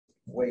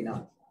way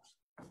not.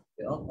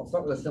 Okay, I'll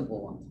start with a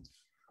simple one.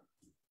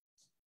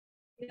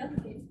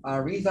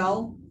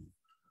 Arizal,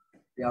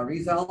 the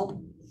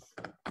Arizal,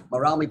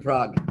 Maralmi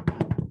Prague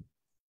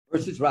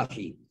versus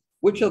Rashi.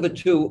 Which of the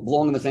two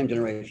belong in the same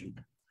generation?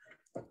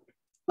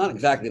 Not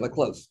exactly, but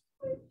close.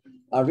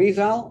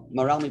 Arizal,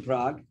 Maralmi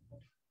Prague,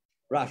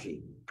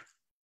 Rashi.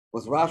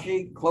 Was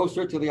Rashi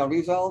closer to the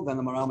Arizal than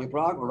the Maralmi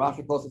Prague, or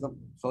Rashi closer to them?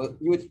 So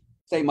you would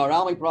say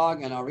Maralmi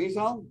Prague and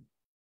Arizal,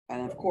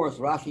 and of course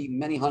Rashi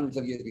many hundreds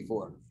of years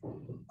before.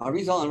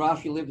 Arizal and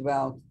Rashi lived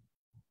about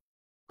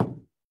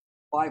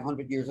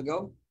 500 years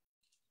ago.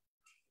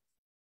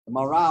 The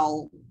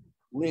Maharal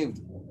lived,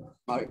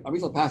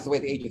 Arizal passed away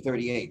at the age of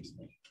 38.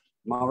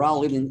 Maharal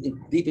lived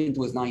deep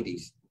into his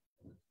 90s.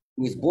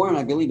 He was born,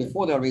 I believe,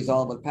 before the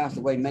Arizal, but passed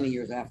away many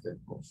years after,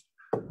 of course.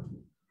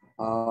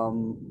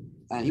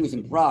 And he was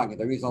in Prague.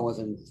 The Arizal was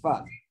in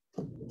Tzfat.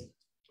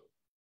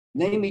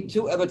 Name me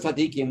two other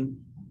tzaddikim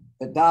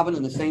that daven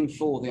in the same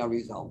shul with the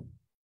Arizal.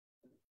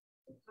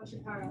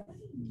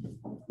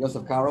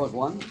 Yosef Karo was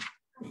one.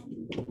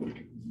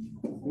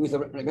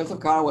 Yosef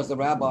Karo was the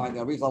rabbi. The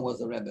Arizal was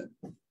the rebbe.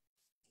 There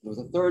was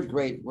a third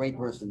great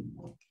person.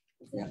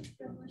 Yeah.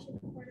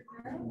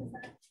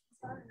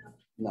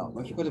 No,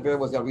 Moshe Kudavir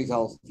was the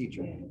Arizal's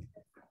teacher.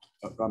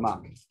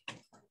 Ramak.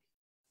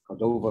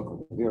 Cordova,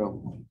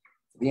 Cordovero.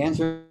 The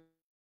answer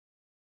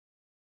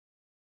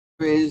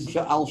is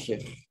Sha'al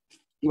Shich.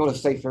 He wrote a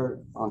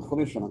sefer on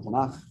Chumash and on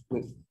Tanakh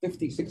with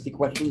 50, 60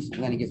 questions,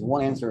 and then he gives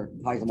one answer,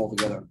 ties them all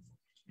together.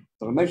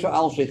 So Ramesh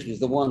Al-Shich is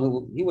the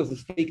one he was the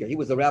speaker. He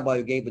was the rabbi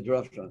who gave the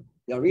drasha.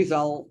 The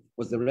Arizal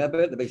was the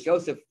rebbe. The Beis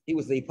Yosef, he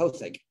was the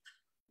posek.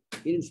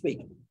 He didn't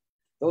speak.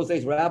 Those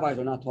days, rabbis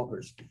were not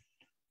talkers.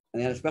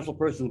 And they had a special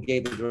person who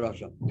gave the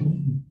drasha.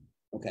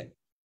 Okay.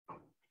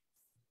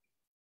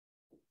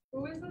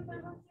 Who is the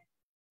third one?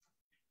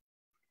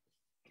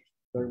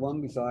 Third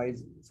one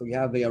besides, so you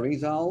have the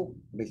Arizal,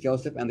 Beis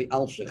Yosef, and the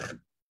Al-Shich.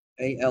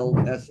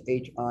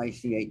 Alshich,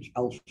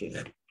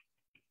 Al-Shich.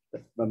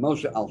 But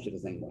Moshe Al-Shich,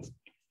 his name was.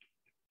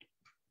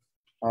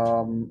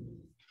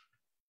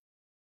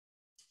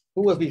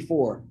 Who was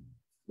before?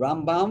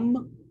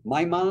 Rambam,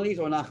 Maimonides,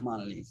 or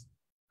Nachmanides?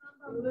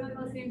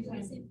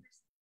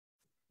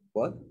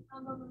 What?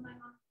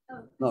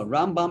 No,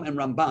 Rambam and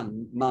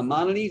Ramban.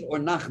 Maimonides or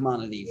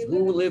Nachmanides?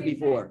 Who lived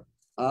before?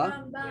 No.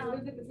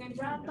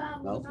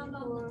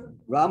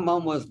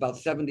 Rambam was about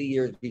 70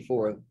 years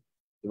before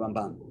the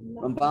Ramban.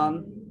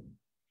 Ramban,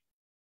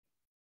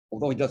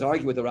 although he does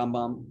argue with the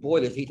Rambam,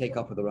 boy, does he take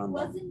up for the Rambam.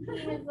 Wasn't he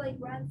his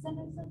grandson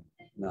or something?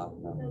 No,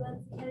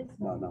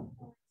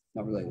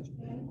 not related.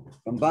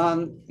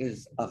 Ramban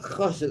is a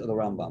chassid of the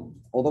Rambam,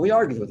 although he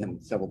argues with him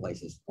in several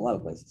places, a lot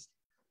of places.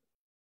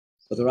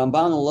 But the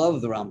Ramban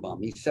loved the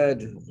Rambam. He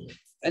said,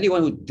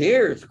 anyone who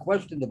dares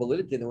question the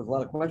validity, there was a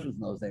lot of questions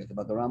in those days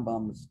about the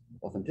Rambam's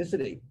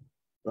authenticity.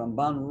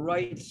 Ramban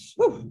writes,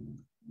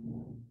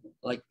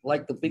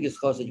 like the biggest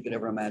chassid you could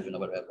ever imagine or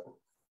whatever.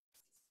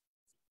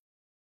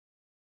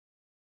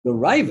 The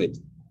Ravid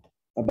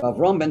of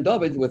Avram ben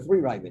David were three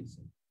Ravids.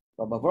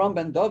 Of Avram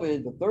ben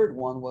David, the third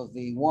one was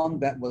the one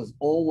that was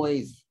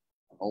always.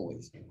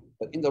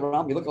 But in the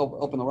Rambam, you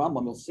open the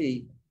Rambam, you'll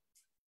see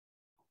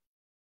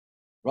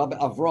Rabbi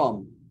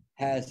Avram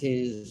has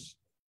his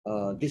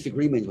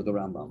disagreements with the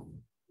Rambam.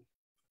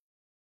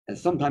 And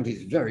sometimes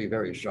he's very,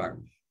 very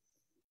sharp.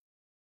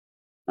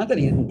 Not that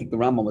he didn't think the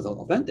Rambam was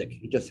authentic.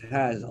 He just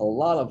has a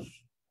lot of,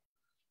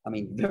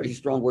 very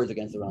strong words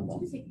against the Rambam.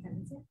 Did you take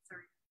pen?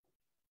 Sorry.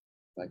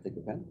 Did I take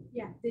the pen?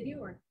 Yeah, did you?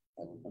 Or?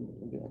 I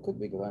could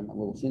be because I'm a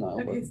little senile.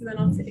 Okay, so then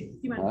I'll take. Do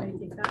you mind if I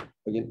take that?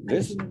 But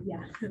this?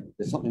 Yeah.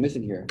 There's something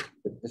missing here.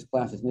 This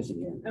class is missing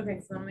here. Okay,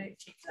 so I'm going to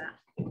change that.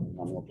 I'm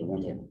going to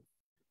remember.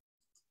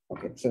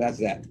 Okay, so that's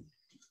that.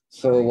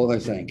 So what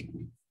was I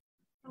saying?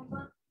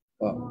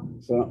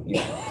 So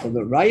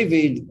the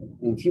Ravid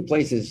in a few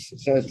places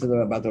says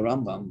about the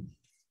Rambam,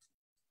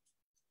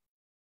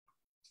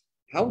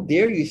 how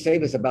dare you say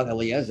this about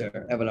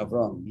Eliezer, Eben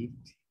Avram?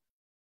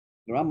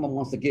 The Rambam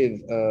wants to give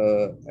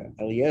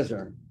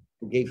Eliezer,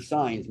 who gave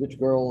signs, which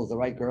girl is the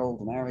right girl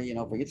to marry,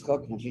 for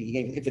Yitzchak, and he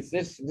gave, if it's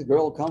this, the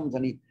girl comes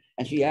and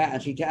she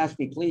asked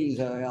me, please,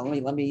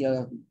 let me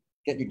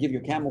give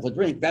your camel a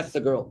drink. That's the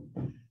girl.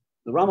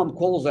 The Rambam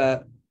calls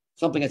that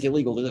something that's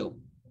illegal to do.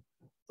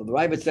 So the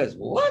Ravid says,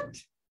 what?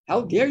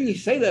 How dare you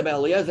say that about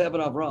Eliezer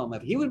Eben Avram?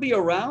 If he would be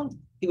around,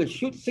 he would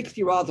shoot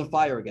 60 rods of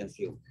fire against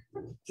you.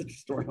 It's a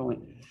story only.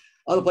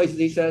 Other places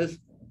he says,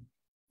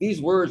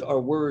 these words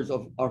are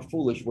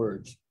foolish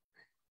words.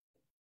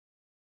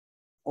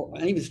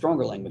 And even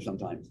stronger language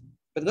sometimes.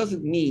 But it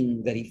doesn't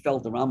mean that he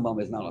felt the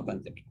Rambam is not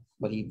authentic.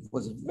 But he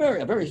was a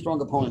very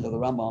strong opponent of the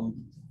Rambam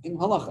in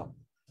halacha,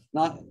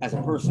 not as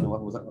a person who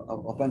was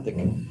authentic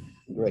and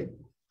great.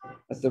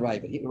 That's the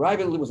Ravid.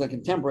 Ravid was a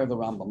contemporary of the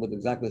Rambam, lived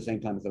exactly the same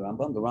time as the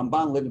Rambam. The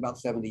Ramban lived about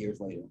 70 years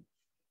later.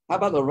 How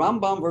about the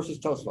Rambam versus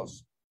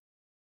Tosfos?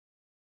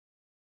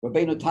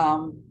 Rabbeinu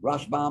Tam,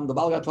 Rashbam, the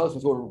Balgat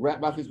Tosfos were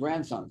Rashi's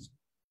grandsons.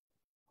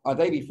 Are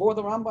they before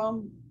the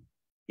Rambam?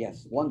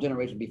 Yes, one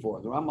generation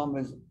before. The Rambam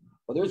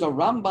But there's a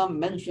Rambam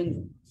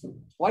mentioned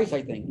twice,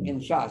 I think, in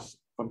Shas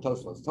from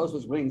Tosfos.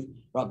 Tosfos brings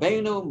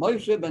Rabbeinu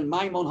Moshe ben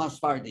Maimon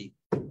Hasfardi.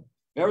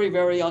 Very,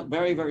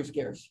 very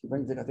scarce. He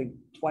brings it, I think,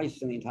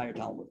 twice in the entire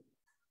Talmud.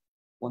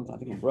 One, I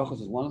think in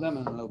Brachos is one of them,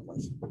 and another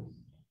place.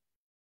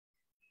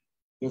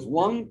 There's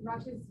one.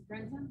 Rashi's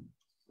grandson?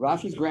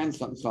 Rashi's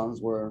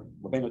grandsons were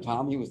Rabbeinu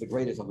Tam. He was the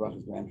greatest of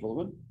Rashi's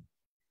grandchildren.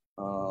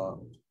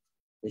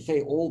 They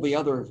say all the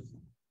other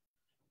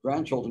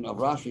grandchildren of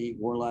Rashi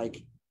were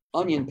like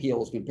onion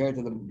peels compared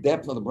to the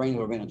depth of the brain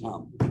of Rabbeinu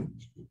Tam.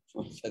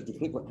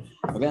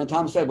 Rabbeinu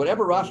Tam said,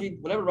 whatever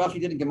Rashi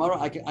did in Gemara,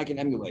 I can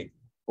emulate.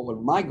 But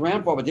what my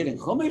grandfather did in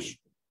Chumash,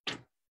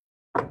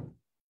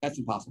 that's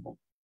impossible.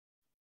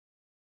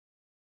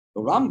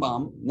 The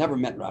Rambam never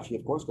met Rashi,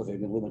 of course, because they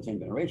didn't live in the same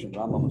generation. The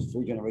Rambam was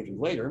 3 generations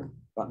later,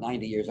 about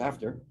 90 years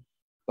after.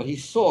 But he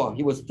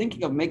was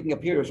thinking of making a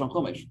Pirush on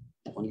Chumash.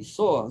 When he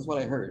saw, this is what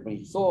I heard, when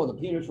he saw the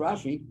Pirush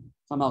Rashi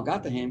somehow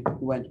got to him,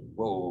 he went,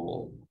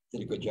 whoa,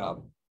 did a good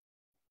job.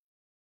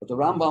 But the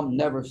Rambam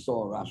never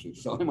saw Rashi.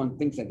 So anyone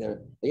thinks that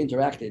they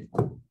interacted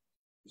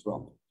is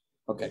wrong.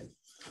 Okay.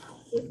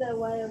 Is that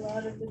why a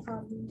lot of the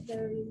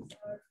commentaries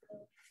are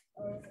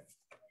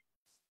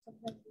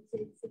sometimes they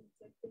say the same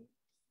thing?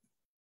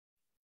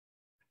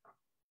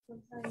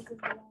 Sometimes in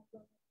the last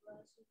one of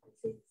Rashi, they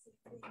say the same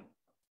thing.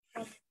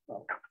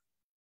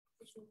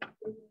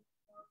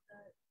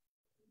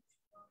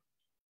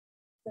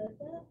 Said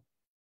that?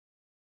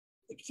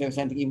 They can say the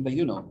same thing even if they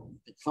do know.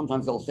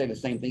 Sometimes they'll say the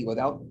same thing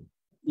without,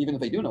 even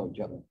if they do know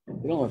each other.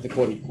 They don't have to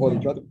quote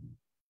each other.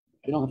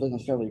 They don't have to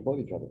necessarily quote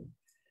each other.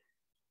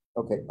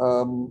 Okay.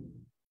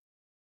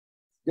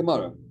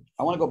 Gemara.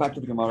 I want to go back to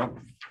the Gemara,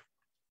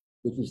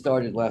 which we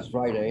started last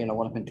Friday, and I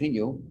want to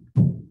continue.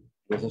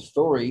 There's a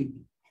story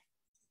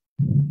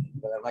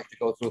that I'd like to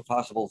go through if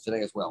possible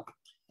today as well.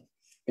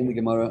 In the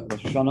Gemara,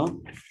 Rosh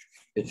Hashanah,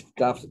 it's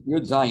Daf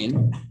Yud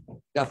Zayin,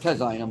 Daf Tez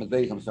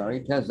Zayin, I'm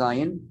sorry, Tez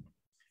Zayin.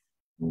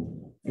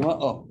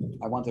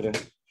 I wanted to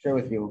share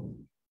with you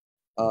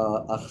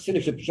a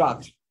Chassidic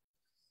shot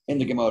in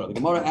the Gemara. The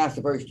Gemara asked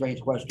a very strange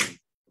question.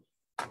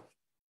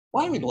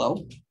 Why do we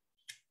blow?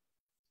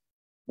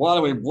 Why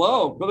do we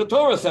blow? Well, the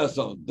Torah says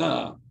so.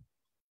 Duh.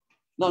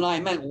 No, I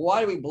meant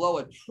why do we blow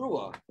a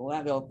trua?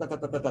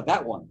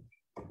 That one.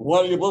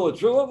 Why do you blow a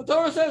trua? The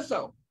Torah says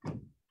so.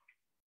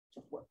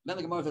 Then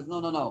the Gemara says,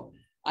 no.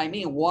 I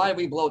mean, why do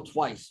we blow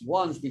twice?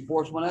 Once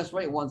before Shemon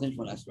Esrei, once in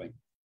Shemon Esrei.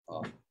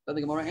 Then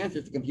the Gemara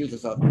answers to confuse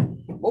us up.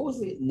 What was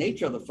the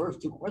nature of the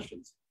first 2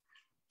 questions?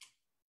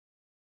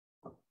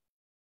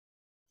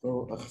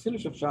 So a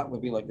Chassidic shot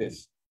would be like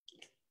this.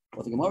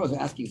 But the Gemara was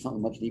asking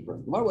something much deeper.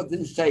 The Gemara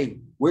didn't say,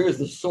 where is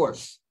the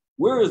source?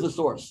 Where is the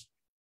source?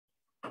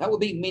 That would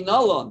be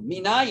minalon,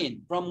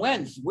 minayin, from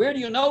whence? Where do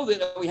you know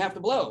that we have to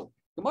blow?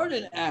 The Gemara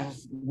didn't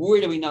ask,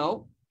 where do we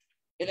know?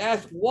 It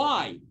asked,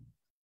 why?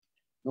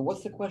 Now,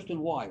 what's the question,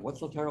 why? What's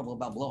so terrible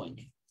about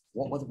blowing?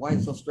 Why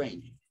is it so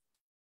strange?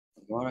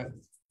 All right,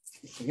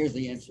 so here's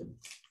the answer.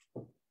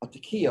 A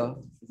tekiah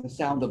is the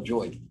sound of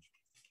joy.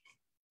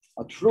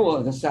 A trua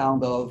is the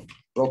sound of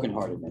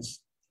brokenheartedness.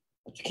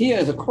 A tekiah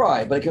is a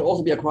cry, but it can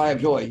also be a cry of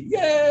joy.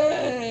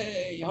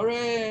 Yay!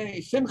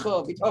 Hooray!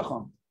 Simcha!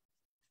 Bitachon.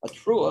 A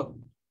trua.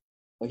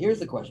 But here's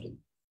the question.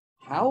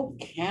 How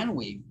can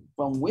we,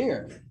 from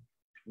where?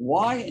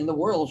 Why in the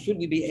world should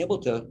we be able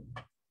to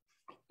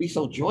be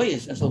so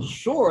joyous and so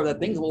sure that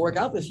things will work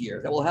out this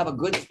year, that we'll have a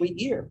good, sweet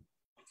year?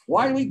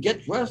 Why do we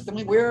get dressed and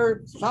we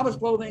wear Shabbos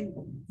clothing?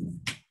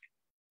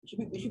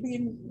 We should be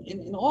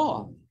in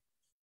awe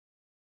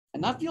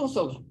and not feel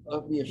so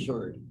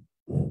reassured.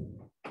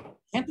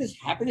 Can't this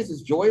happiness,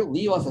 this joy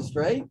lead us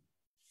astray?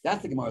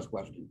 That's the Gemara's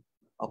question.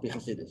 Al Pi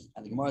Chassidus.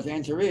 And the Gemara's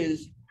answer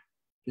is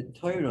the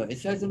Torah. It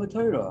says in the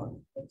Torah.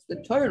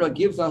 The Torah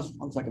gives us,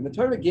 the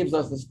Torah gives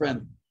us the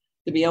strength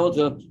to be able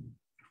to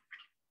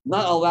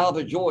not allow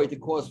the joy to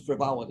cause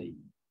frivolity.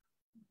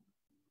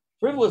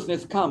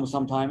 Frivolousness comes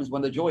sometimes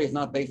when the joy is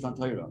not based on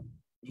Torah.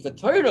 If the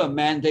Torah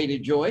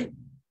mandated joy,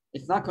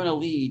 it's not going to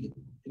lead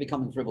to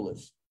becoming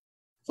frivolous.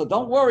 So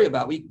don't worry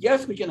about it.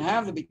 Yes, we can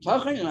have the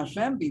bitachon and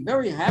Hashem, be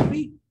very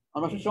happy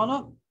on Rosh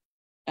Hashanah,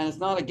 and it's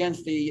not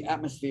against the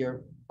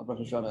atmosphere of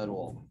Rosh Hashanah at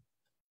all.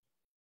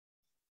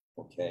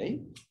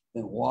 Okay,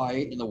 then why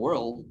in the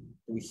world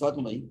do we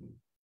suddenly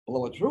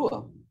blow a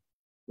trua,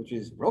 which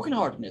is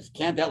brokenheartedness?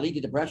 Can't that lead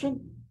to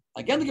depression?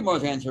 Again, the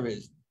Gemara's answer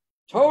is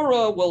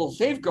Torah will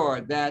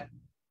safeguard that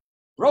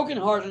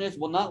brokenheartedness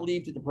will not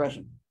lead to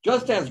depression.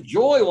 Just as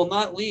joy will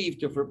not lead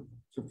to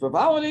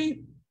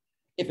frivolity,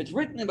 if it's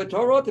written in the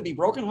Torah to be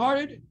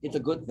brokenhearted, it's a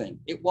good thing.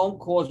 It won't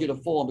cause you to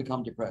fall and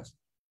become depressed.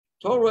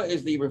 Torah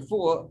is the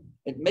refuah.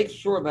 It makes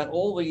sure that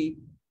all the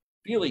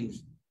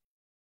feelings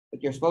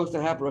that you're supposed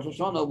to have for Rosh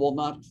Hashanah will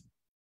not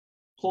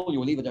pull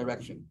you in either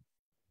direction.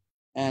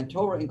 And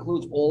Torah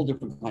includes all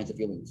different kinds of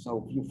feelings.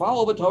 So if you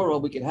follow the Torah,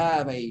 we could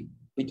have a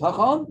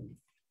bitachon,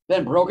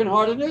 then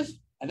brokenheartedness,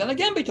 and then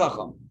again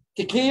bitachon.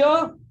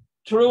 Tekiah,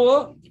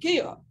 trua,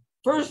 tekiah.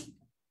 First,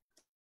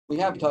 we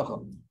have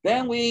bitachon.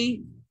 Then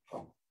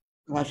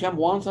Hashem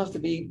wants us to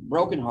be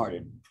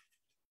brokenhearted.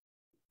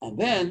 And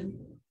then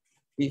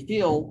we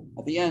feel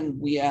at the end,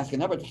 we ask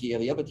an Abatkia.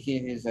 The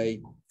Abatkia is a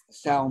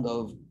sound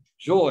of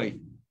joy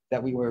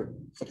that we were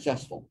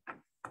successful.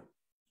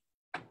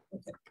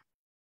 Okay.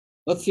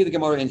 Let's see the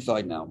Gemara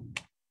inside now.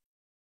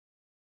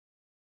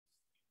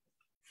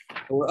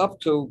 So we're up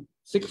to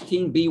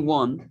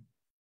 16b1.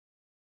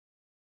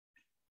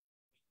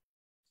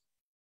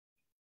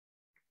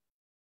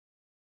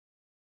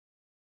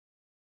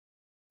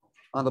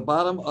 On the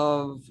bottom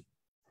of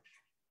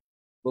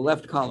the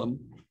left column,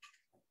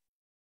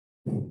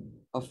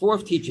 a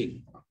fourth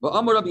teaching.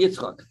 V'amar Rabbi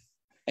Yitzchak,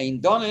 ein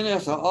donin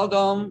es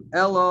ha'adam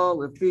ela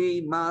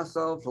lefi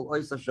ma'asav shel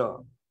ois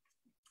hashah.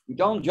 You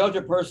don't judge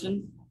a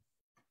person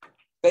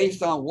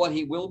based on what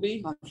he will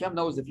be. Hashem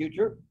knows the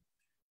future.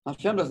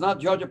 Hashem does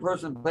not judge a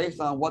person based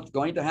on what's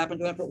going to happen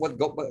to that person,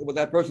 what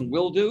that person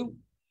will do,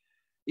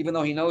 even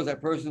though he knows that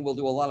person will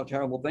do a lot of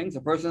terrible things.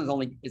 A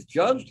person is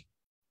judged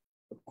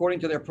according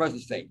to their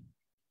present state.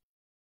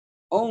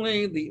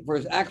 Only for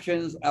his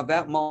actions of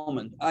that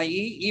moment,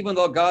 i.e., even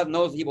though God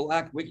knows he will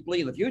act wickedly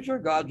in the future,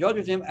 God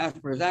judges him as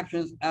per his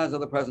actions as of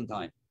the present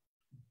time.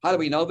 How do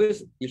we know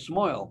this?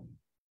 Yishmael.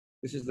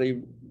 This is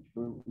the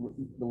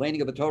landing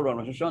of the Torah on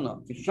Rosh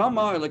Hashanah.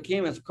 V'shamar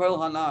Elokim es kol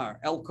hanar,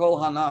 el kol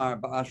hanar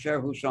ba'asher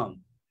hu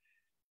sham.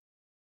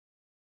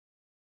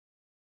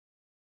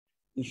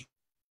 He's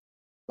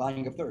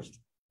dying of thirst.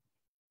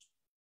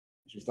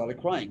 She started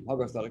crying.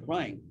 Hagar started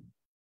crying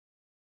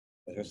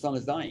that her son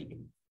is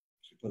dying.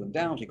 She put him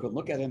down. She couldn't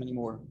look at him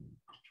anymore.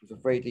 She was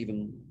afraid to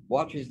even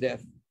watch his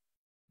death.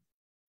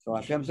 So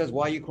Hashem says,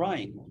 "Why are you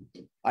crying?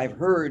 I've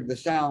heard the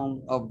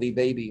sound of the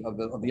baby, of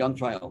the young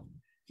child.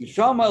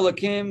 Yishama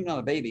Elokim, not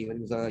a baby, but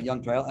he was a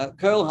young child.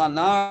 Kol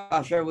hanar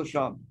asher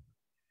l'sham.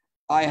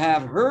 I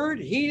have heard,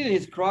 heeded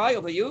his cry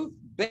of the youth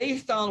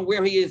based on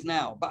where he is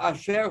now. But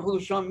asher hu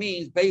sham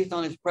means based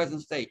on his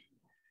present state.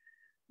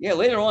 Yeah,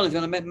 later on he's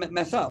going to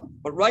mess up,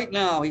 but right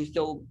now he's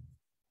still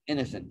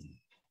innocent.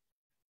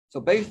 So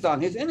based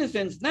on his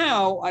innocence,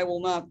 now I will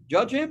not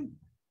judge him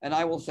and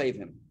I will save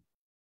him."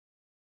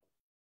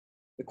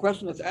 The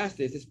question that's asked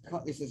is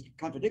this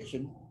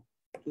contradiction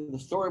to the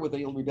story with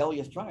the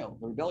rebellious child.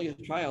 The rebellious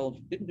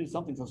child didn't do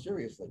something so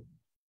seriously.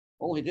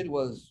 All he did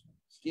was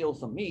steal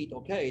some meat.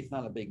 Okay, it's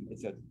not a big,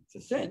 it's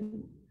a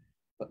sin,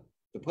 but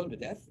to put him to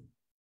death.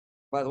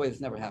 By the way,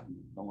 this never happened.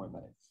 Don't worry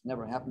about it. It's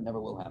never happened,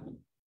 never will happen.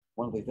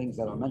 One of the things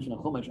that are mentioned in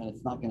Chumash, and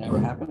it's not going to ever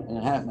happen, and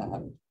it has not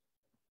happened.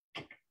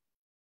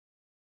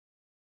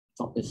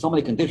 So there's so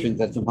many conditions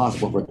that it's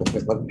impossible for it to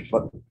fit.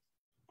 But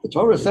the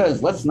Torah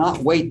says, let's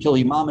not wait till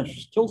he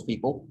mamish kills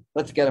people.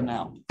 Let's get him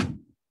now.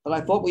 But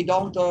I thought we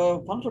don't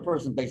punish a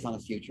person based on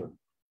his future.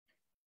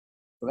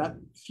 So that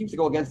seems to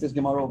go against this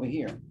Gemara over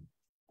here.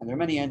 And there are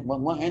many,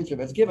 one answer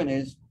that's given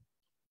is,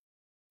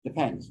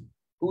 depends.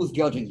 Who's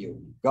judging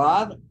you?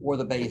 God or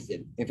the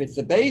Basin? If it's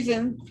the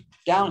Basin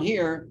down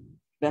here,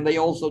 then they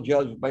also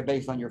judge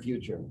based on your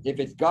future. If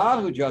it's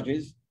God who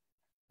judges,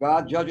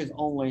 God judges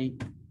only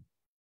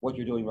what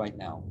you're doing right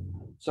now.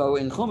 So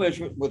in Chumash,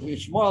 with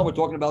Yishmael, we're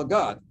talking about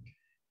God.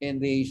 In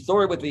the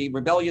story with the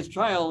rebellious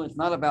child, it's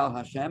not about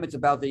Hashem, it's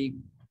about the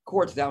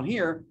courts down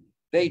here.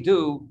 They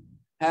do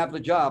have the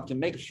job to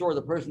make sure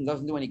the person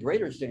doesn't do any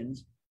greater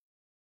sins,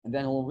 and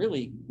then he'll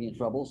really be in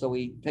trouble. So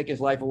we take his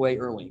life away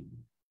early.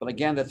 But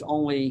again, that's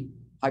only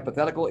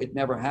hypothetical. It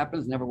never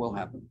happens, never will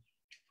happen.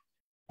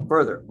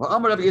 Further, there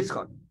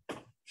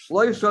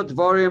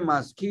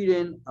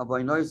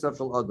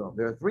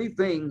are three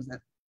things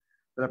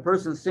that a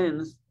person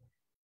sins,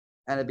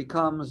 and it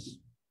becomes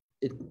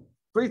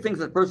three things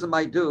that a person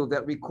might do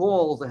that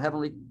recalls the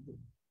heavenly.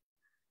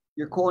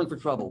 You're calling for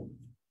trouble.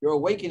 You're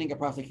awakening a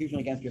prosecution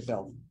against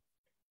yourself.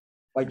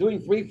 By doing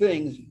three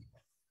things,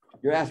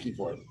 you're asking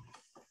for it.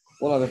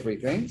 What are the three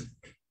things?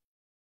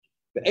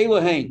 The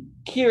Elohain,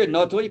 kir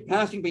notoi,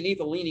 passing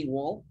beneath a leaning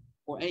wall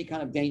or any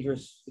kind of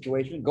dangerous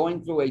situation,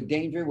 going through a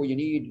danger where you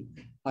need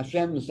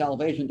Hashem's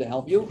salvation to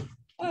help you.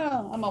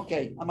 I'm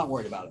okay. I'm not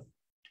worried about it.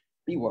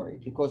 Be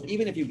worried, because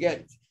even if you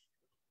get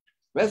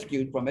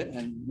rescued from it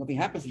and nothing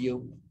happens to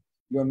you,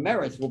 your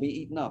merits will be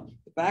eaten up.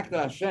 The fact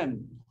that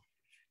Hashem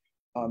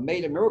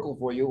made a miracle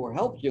for you or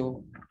helped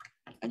you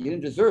and you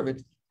didn't deserve it,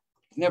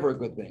 it's never a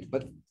good thing.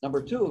 But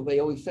number two, they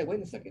always say,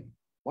 wait a second,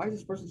 why is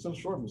this person so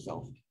sure of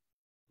himself?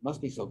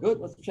 Must be so good.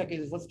 Let's check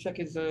his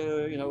his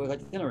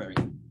itinerary.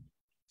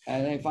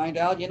 And they find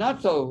out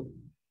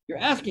you're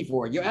asking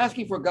for it. You're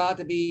asking for God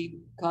to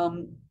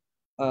become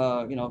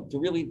to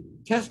really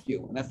test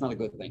you, and that's not a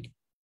good thing.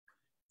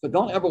 So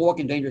don't ever walk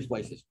in dangerous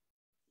places.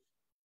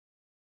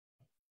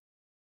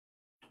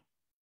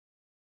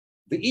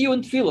 The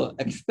iyun tefillah,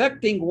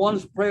 expecting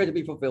one's prayer to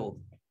be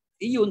fulfilled.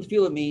 Iyun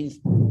tefillah means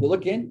you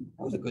look in,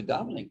 that was a good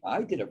davening.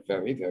 I did a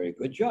very, very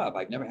good job.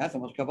 I've never had so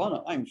much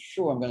kavanah. I'm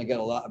sure I'm going to get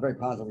a very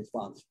positive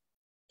response.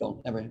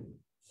 Don't ever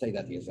say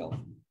that to yourself.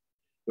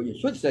 What you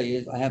should say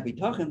is, I have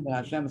bitachon that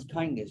Hashem's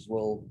kindness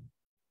will,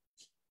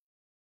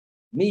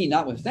 me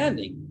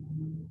notwithstanding.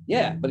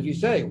 Yeah, but if you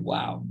say,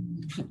 wow,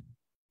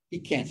 he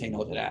can't say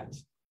no to that.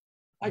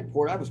 I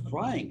was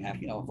crying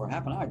for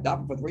half an hour. I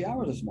davened for 3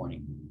 hours this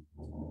morning.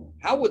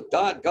 How would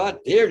God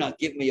dare not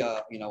give me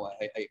a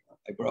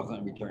bracha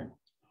in return?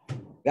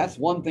 That's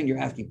one thing you're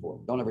asking for.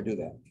 Don't ever do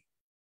that.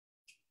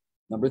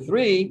 Number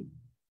 3,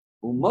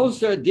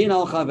 umoser din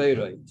al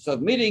chaverei,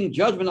 submitting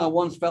judgment on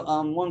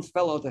one's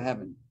fellow to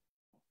heaven.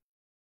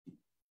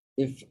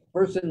 If a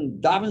person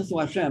davens to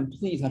Hashem,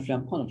 please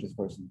Hashem, punish this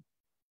person.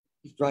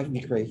 He's driving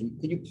me crazy.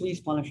 Can you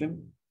please punish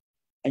him?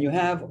 And you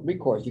have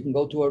recourse. You can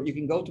go to a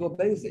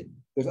beis din.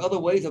 There's other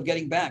ways of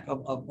getting back,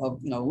 of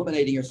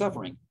eliminating your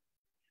suffering.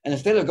 And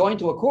instead of going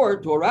to a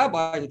court, to a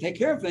rabbi to take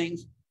care of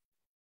things,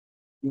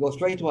 you go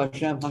straight to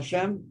Hashem.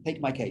 Hashem, take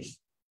my case.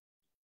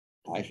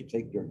 I should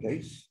take your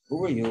case.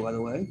 Who are you, by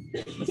the way?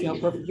 Let's see how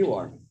perfect you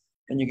are.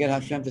 And you get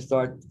Hashem to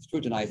start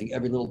scrutinizing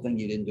every little thing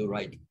you didn't do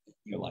right in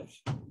your life.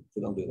 So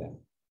don't do that.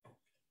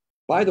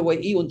 By the way,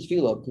 Iyun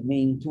Tefillah could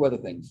mean 2 other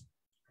things.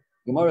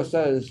 Gemara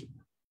says,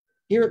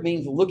 here it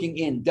means looking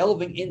in,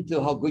 delving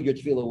into how good your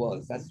tefillah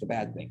was. That's the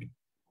bad thing.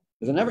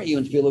 Because whenever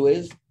Iyun Tefillah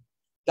is,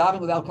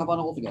 davening without kavanah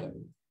altogether.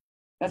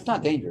 That's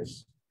not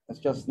dangerous. That's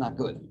just not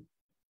good.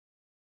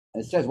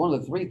 And it says one of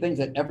the 3 things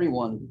that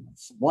everyone,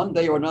 one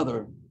day or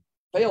another,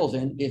 fails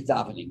in is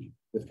davening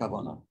with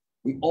kavanah.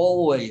 We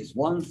always,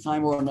 one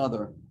time or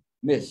another,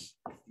 miss.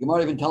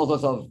 Gemara even tells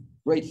us of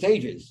great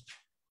sages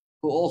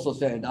who also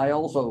said, I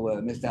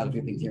also missed out a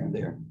few things here and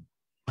there.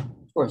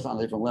 Of course, on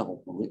a different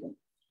level. So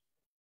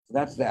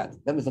that's that.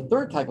 Then there's a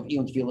 3rd type of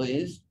Iyun Tefillah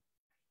is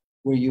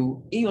where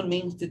Iyun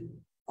means to,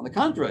 on the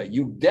contrary,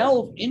 you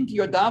delve into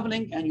your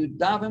davening and you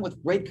daven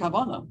with great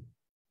kavanah,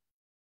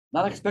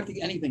 not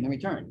expecting anything in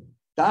return.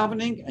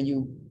 Davening and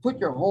you put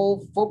your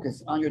whole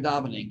focus on your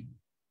davening.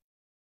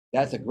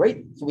 That's so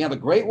we have a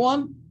great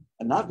one,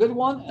 a not good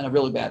one, and a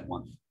really bad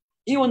one.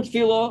 Iyun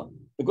Tefillah,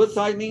 the good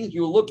side means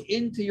you look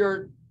into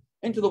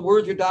the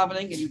words you're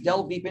davening and you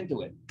delve deep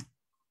into it.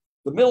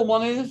 The middle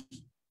one is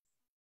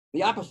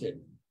the opposite.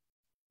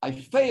 I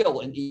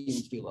fail in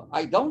Iyun Tefillah.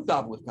 I don't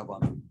daven with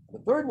kavanah. The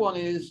 3rd one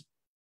is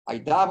I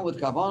daven with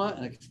kavanah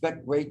and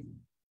expect great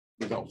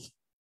results.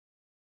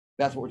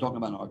 That's what we're talking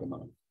about in our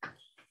Gemara.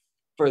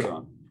 Further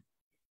on.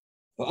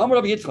 So Amar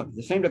Rabbi Yitzchak,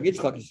 the same Rabbi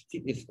Yitzchak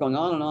is going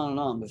on and on and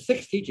on. The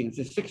 6th teaching, it's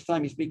the 6th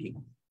time he's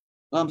speaking.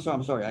 Oh, I'm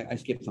sorry, I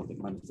skipped something,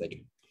 my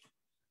mistake.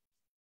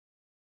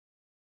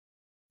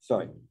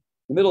 Sorry.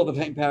 The middle of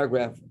the same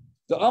paragraph.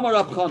 The Amar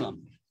Rab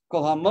Chanam,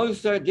 Kol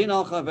HaMoser Din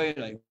Al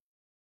Chaverei,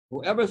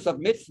 whoever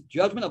submits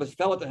judgment of his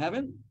fellow to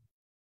heaven,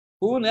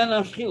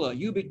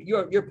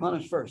 you're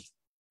punished first.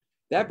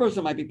 That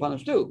person might be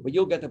punished too, but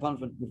you'll get the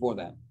punishment before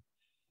that.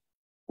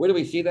 Where do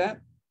we see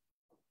that?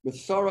 With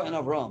Sarah and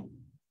Avram.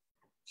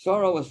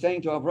 Sarah was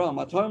saying to Avram,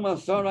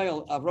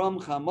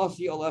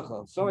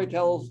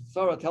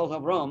 Sarah tells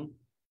Avram,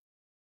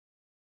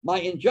 my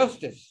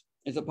injustice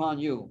is upon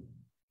you.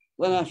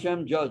 Let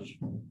Hashem judge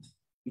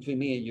between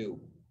me and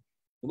you.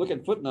 Look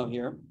at footnote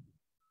here.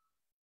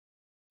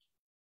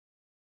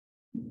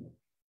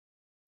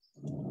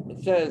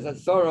 It says that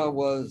Sarah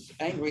was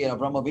angry at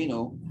Avram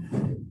Avinu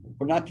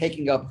for not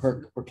taking up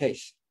her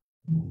case.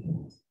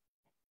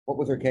 What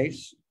was her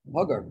case?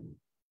 Hagar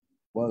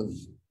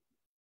was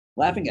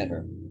laughing at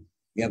her.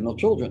 You have no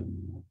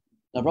children.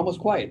 And Avram was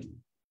quiet.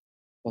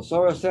 Well,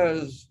 Sarah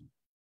says,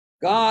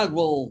 God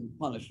will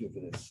punish you for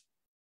this.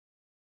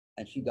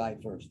 And she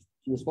died first.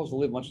 She was supposed to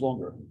live much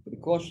longer. But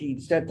because she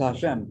said to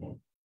Hashem,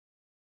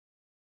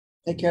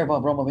 take care of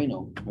Avram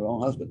Avinu, her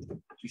own husband.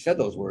 She said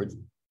those words.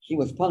 She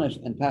was punished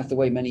and passed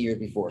away many years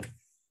before.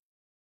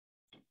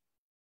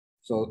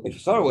 So if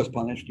Sarah was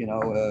punished,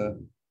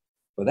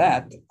 for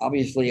that,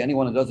 obviously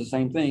anyone who does the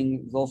same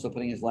thing is also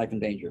putting his life in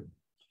danger.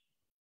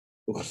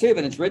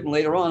 And it's written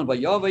later on by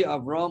Yahweh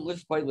Avram,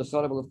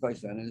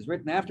 and it is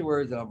written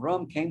afterwards that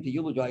Avram came to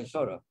eulogize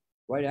Sarah.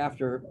 Right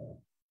after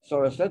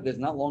Sarah said this,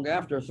 not long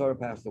after Sarah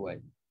passed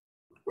away.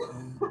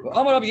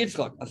 Amar Rabbi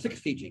Yitzchak, a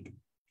 6th teaching.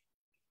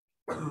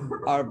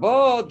 There are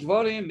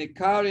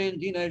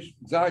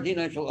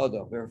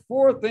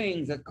 4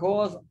 things that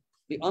cause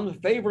the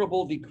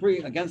unfavorable decree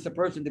against a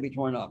person to be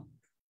torn up.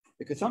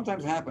 It could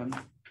sometimes happen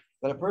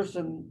that a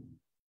person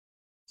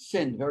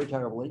sinned very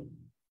terribly,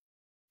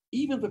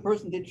 even if the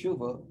person did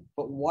tshuva,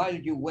 but why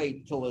did you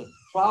wait till the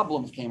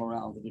problems came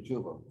around to do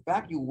tshuva? The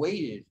fact you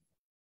waited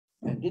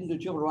and didn't do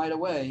tshuva right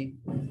away,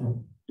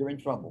 you're in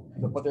trouble.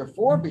 But there are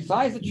 4,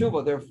 besides the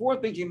tshuva, there are 4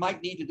 things you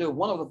might need to do.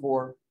 One of the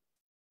 4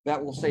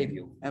 that will save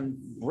you and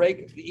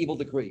break the evil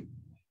decree.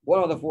 What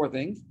are the 4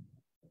 things?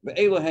 The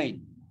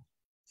Elohein,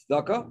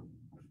 tzedakah,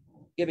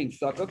 giving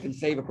tzedakah can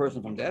save a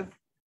person from death.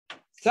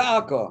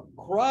 Tza'aka,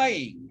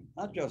 crying,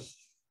 not just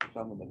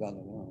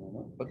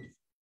but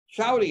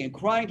shouting and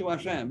crying to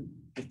Hashem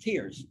with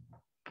tears,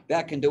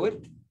 that can do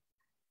it.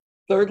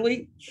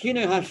 Thirdly,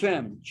 Shinui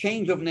Hashem,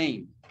 change of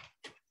name.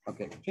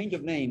 Okay, change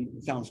of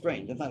name sounds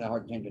strange. That's not that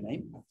hard to change a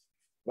name.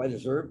 If I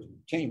deserved,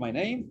 change my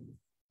name,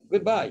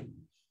 goodbye.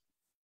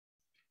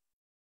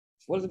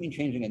 What does it mean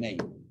changing a name?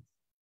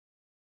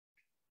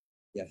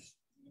 Yes.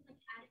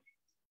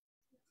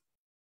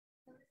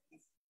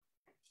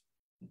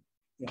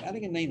 Yeah,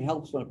 adding a name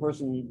helps when a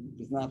person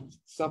is not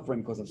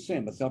suffering because of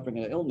sin, but suffering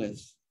an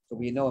illness. So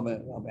we know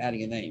of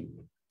adding a name.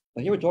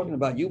 But here we're talking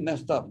about you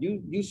messed up.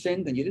 You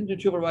sinned and you didn't do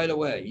tshuva right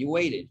away. You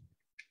waited.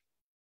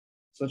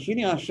 So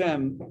Shini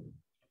Hashem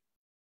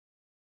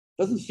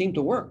doesn't seem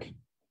to work.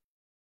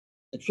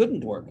 It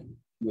shouldn't work,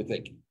 you would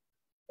think.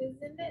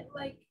 Isn't it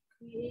like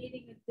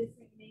creating a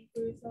different name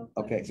for yourself?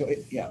 Okay, so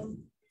yeah.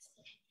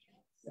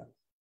 So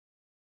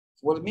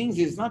what it means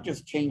is not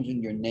just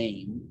changing your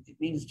name, it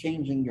means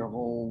changing your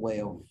whole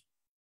way of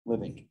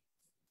living.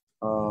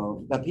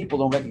 That people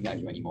don't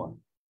recognize you anymore.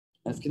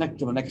 And it's connected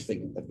to the next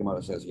thing that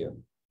Gemara says here.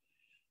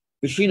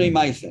 V'shinoi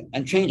ma'aseh,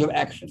 and change of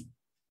action.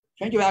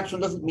 Change of action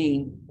doesn't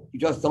mean you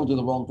just don't do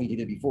the wrong things you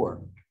did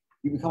before.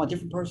 You become a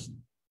different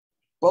person.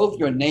 Both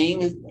your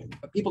name is,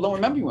 people don't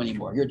remember you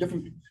anymore. You're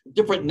a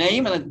different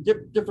name and a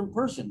different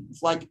person.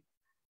 It's like,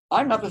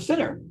 I'm not the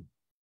sinner.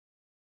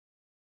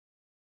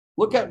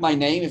 Look at my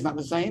name, it's not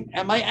the same.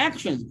 And my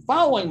actions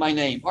following my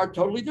name are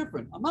totally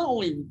different. I'm not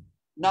only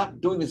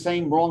not doing the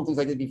same wrong things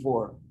I did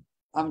before,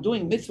 I'm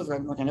doing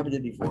mitzvahs like I never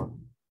did before.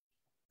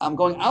 I'm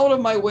going out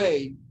of my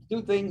way to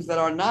do things that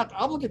are not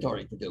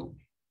obligatory to do.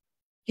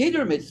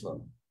 Hider mitzvah.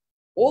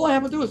 All I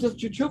have to do is just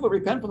tshuva,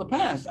 repent from the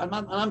past.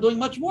 I'm doing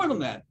much more than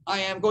that. I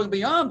am going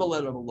beyond the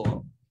letter of the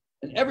law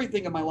and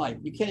everything in my life.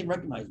 You can't even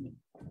recognize me.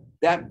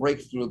 That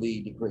breaks through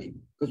the decree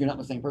because you're not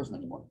the same person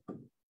anymore.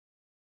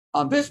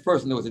 On this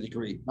person, there was a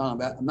decree,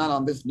 not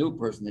on this new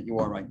person that you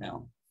are right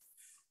now.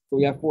 So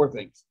we have 4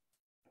 things.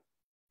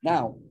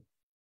 Now,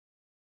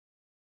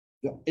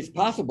 it's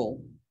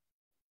possible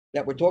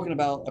that we're talking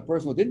about a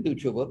person who didn't do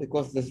tshuva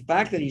because the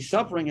fact that he's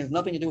suffering has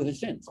nothing to do with his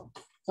sins.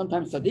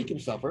 Sometimes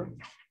tzaddikim suffer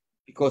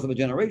because of a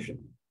generation.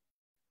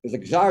 There's a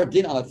gzar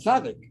din al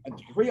tzaddik, a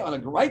decree on a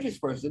righteous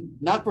person,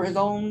 not for his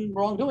own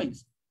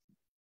wrongdoings.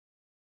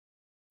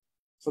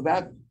 So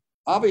that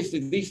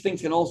obviously these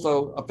things can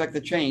also affect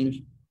the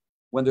change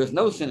when there's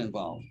no sin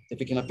involved.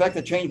 If it can affect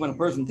the change when a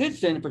person did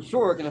sin, for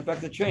sure it can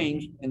affect the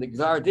change in the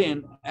gzar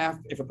din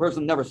if a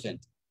person never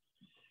sinned.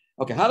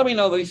 Okay, how do we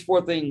know these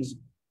 4 things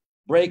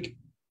break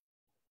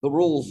the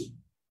rules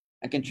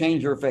and can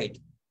change your fate?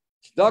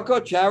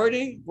 Tzedakah,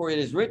 charity, for it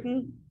is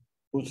written,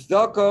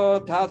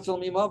 Tzedakah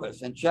tatzil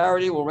mimavis, and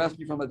charity will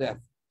rescue from the death.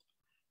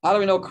 How do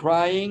we know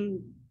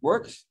crying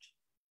works?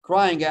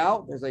 Crying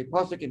out. There's a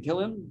pasuk in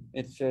Tehillim.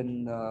 It's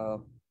in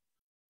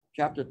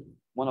chapter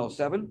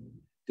 107.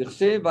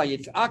 Tichsev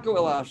vayitzaku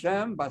el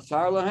Hashem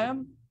basar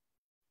lahem.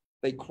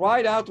 They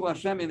cried out to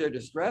Hashem in their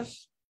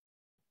distress.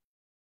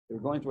 They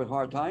were going through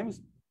hard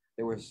times.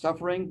 They were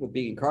suffering with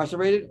being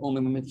incarcerated.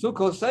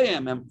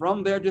 And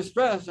from their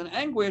distress and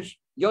anguish,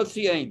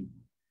 yotziem.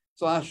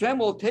 So Hashem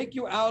will take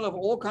you out of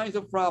all kinds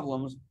of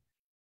problems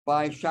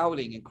by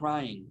shouting and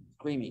crying,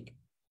 screaming.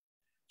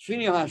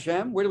 Shini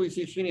Hashem, where do we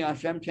see Shini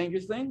Hashem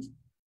changes things?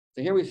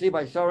 So here we see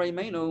by Sarai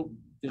Menu,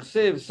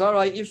 Tichsiv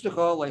Sarai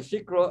Ishtacha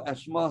Laisikra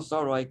Ashma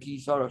Sarai Ki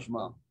Sarah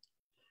Shma.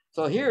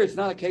 So here it's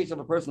not a case of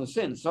a person who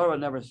sinned. Sarah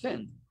never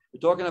sinned.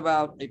 We're talking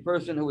about a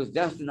person who is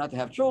destined not to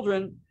have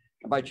children,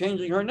 and by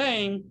changing her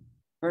name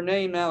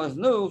now is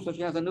new, so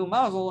she has a new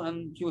mazel,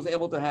 and she was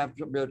able to have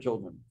real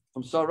children.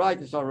 From Sarai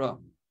to Sarah.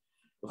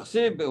 I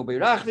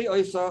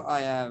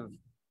have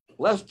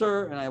blessed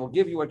her, and I will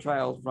give you a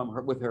child from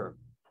her with her.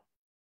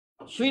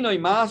 Shinoi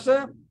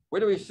Masa,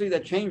 where do we see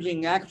that change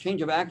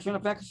of action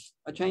affects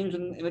a change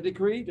in a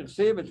decree? It's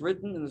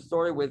written in the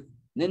story with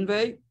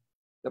Nineveh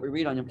that we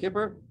read on Yom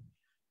Kippur.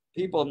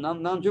 People,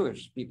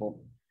 non-Jewish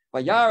people.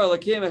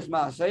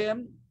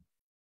 The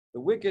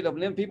wicked of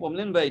people of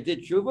Nineveh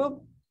did tshuva,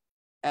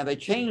 and they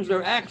changed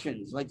their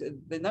actions. Like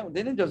they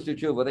didn't just do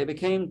tshuva; they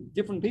became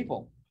different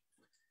people.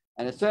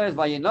 And it says,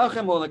 God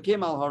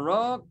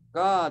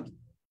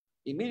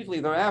immediately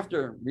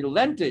thereafter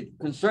relented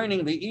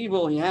concerning the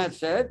evil he had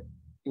said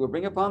he would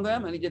bring upon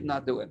them, and he did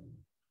not do it.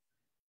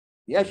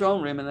 Yesh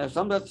Omrim, and there's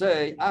some that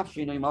say,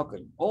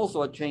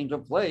 also a change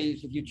of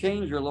place. If you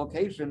change your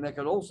location, that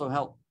could also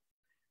help.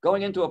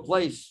 Going into a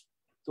place,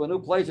 to a new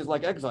place is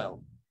like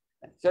exile.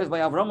 It says by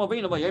Avram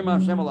Avinu,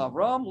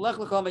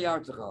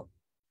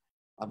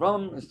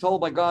 Avram is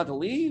told by God to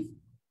leave,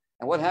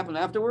 and what happened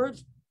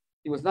afterwards?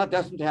 He was not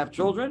destined to have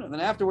children, and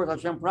then afterwards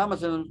Hashem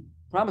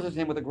promises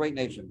him with a great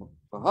nation.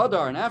 For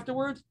Hadar, and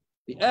afterwards,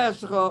 I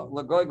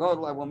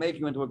will make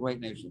you into a great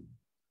nation.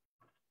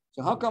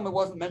 So how come it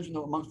wasn't mentioned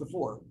amongst the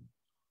 4?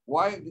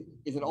 Why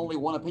is it only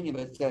one opinion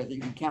that says that you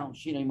can count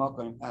Shinei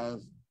Makom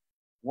as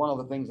one of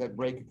the things that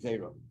break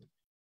Gzeira?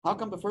 How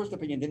come the first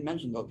opinion didn't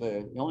mention those?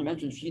 He only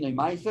mentioned Shinei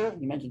Maisa,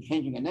 he mentioned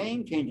changing a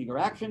name, changing your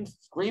actions,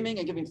 screaming,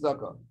 and giving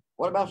tzedakah.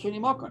 What about Shinei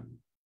Makom?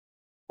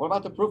 What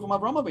about the proof from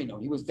Avram Avinu?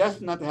 He was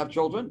destined not to have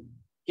children.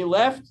 He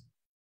left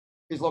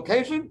his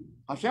location.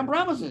 Hashem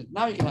promises,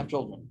 now you can have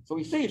children. So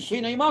we see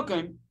Shinei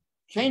Makom,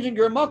 changing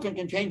your Makom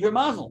can change your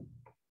mazel.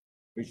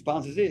 The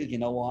response is, you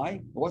know why?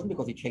 It wasn't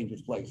because he changed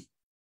his place.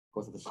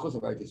 Because of the schus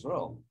of Eretz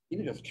Yisrael. He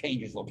didn't just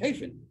change his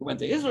location. He went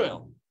to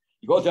Israel.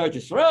 He goes to Eretz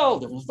Yisrael,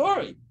 different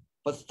story.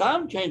 But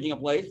Stam changing a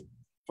place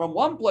from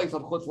one place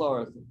of Chutz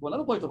La'aretz to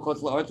another place of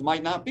Chutz La'aretz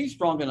might not be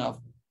strong enough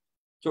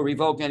to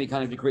revoke any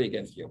kind of decree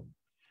against you.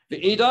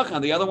 The Idach,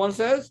 and the other one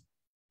says,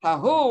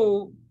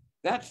 Hahu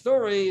That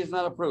story is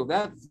not a proof.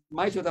 That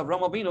Ma'aseh of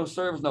Avraham Avinu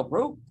serves no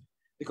proof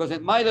because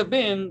it might have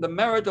been the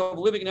merit of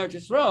living in Eretz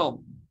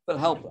Yisrael that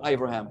helped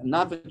Abraham, and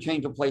not the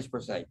change of place per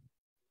se.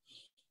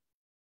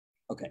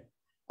 Okay,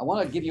 I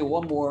want to give you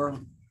one more.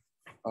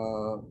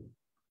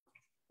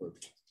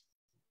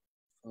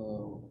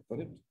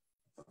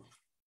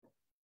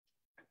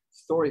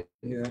 Story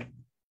here.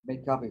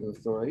 Make copies of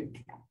the story.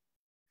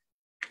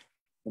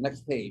 The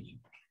next page.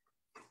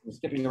 We're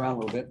skipping around a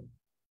little bit.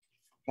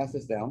 Pass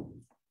this down.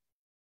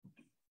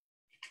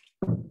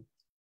 A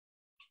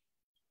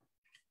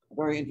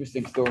very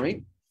interesting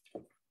story.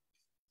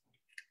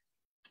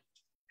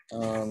 It's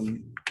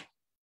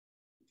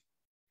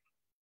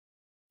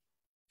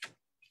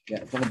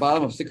on the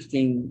bottom of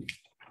 16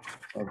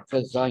 of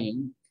Tes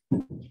Zayin.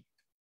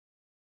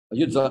 On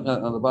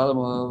the bottom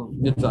of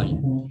Yud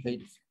Zayin,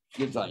 page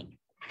Yud Zayin.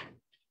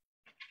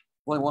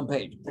 Only one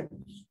page.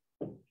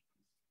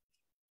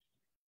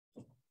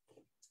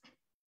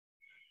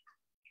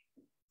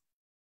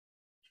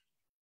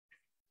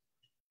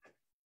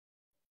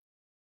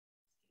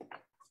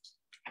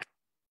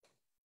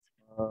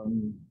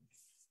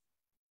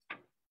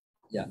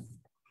 Yeah,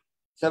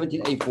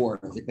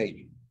 17A4 is the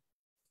page.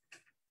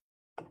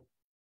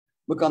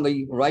 Look on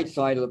the right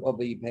side of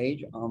the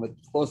page,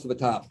 close to the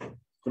top.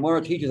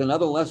 Gemara teaches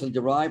another lesson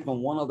derived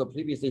from one of the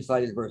previously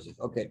cited verses.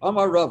 Okay,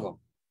 Amar Rava.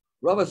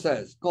 Rava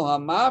says,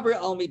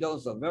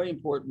 very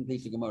important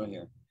piece of Gemara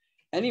here.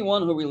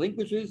 Anyone who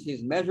relinquishes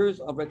his measures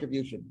of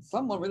retribution,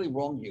 someone really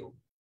wronged you,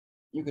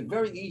 you could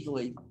very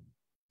easily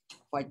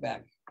fight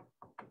back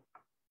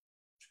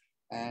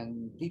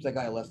and teach that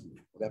guy a lesson,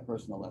 that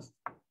person a lesson,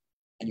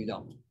 and you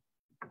don't.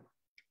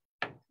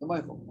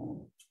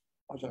 Michael,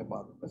 why should I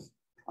bother this?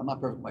 I'm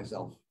not perfect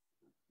myself.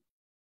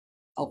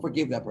 I'll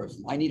forgive that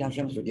person. I need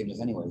Hashem's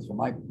forgiveness anyways for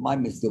my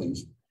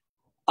misdoings.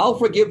 I'll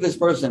forgive this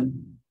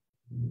person.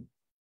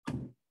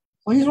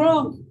 Well, he's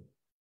wrong.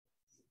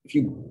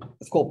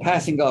 It's called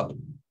passing up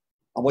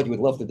on what you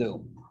would love to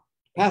do.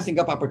 Passing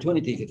up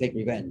opportunities to take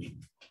revenge.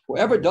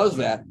 Whoever does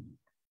that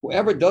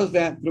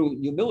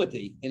through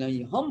humility in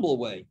a humble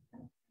way,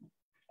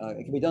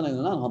 it can be done in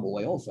a non-humble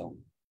way also.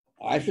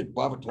 I should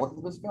bother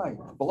talking to this guy.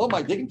 Below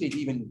my dignity to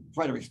even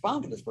try to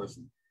respond to this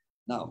person.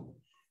 No.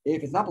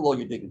 If it's not below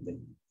your dignity,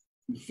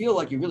 you feel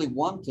like you really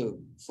want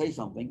to say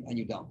something and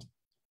you don't.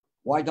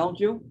 Why don't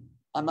you?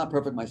 I'm not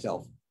perfect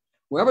myself.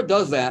 Whoever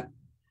does that,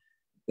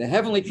 the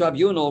heavenly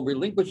tribunal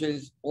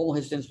relinquishes all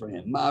his sins for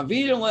him.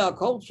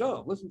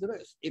 Listen to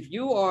this. If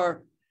you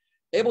are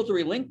able to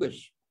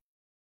relinquish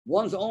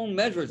one's own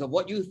measures of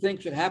what you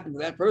think should happen to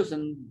that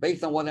person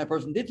based on what that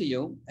person did to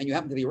you, and you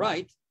happen to be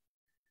right,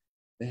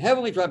 the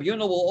heavenly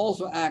tribunal will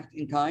also act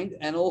in kind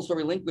and also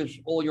relinquish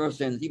all your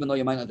sins, even though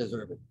you might not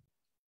deserve it.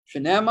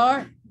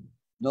 Shenamar,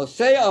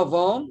 nosei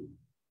avon,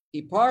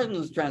 he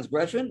pardons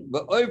transgression,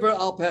 but over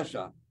al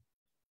pesha.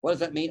 What does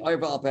that mean,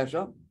 over al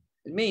pesha?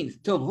 It means,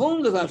 to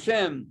whom does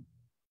Hashem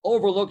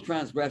overlook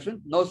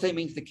transgression? Nosei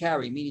means to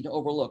carry, meaning to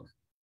overlook.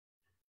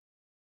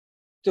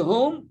 To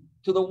whom?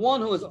 To the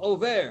one who is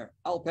over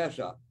al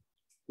pesha.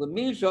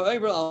 L'misha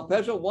over al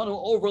pesha, one who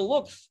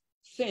overlooks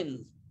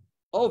sins.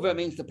 Over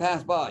means to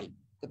pass by,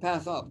 to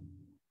pass up.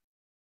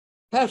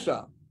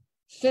 Pesha,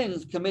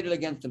 sins committed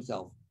against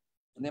himself.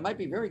 And they might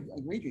be very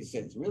egregious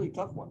sins, really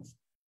tough ones.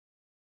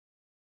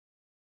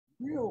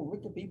 Real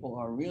wicked people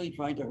are really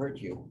trying to hurt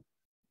you,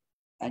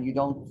 and you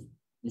don't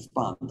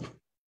respond.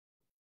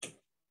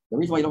 The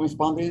reason why you don't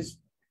respond is,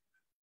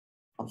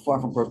 I'm far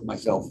from perfect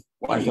myself.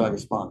 Why should I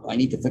respond? I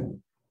need to think.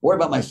 Worry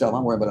about myself.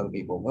 I'm worried about other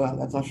people. Well,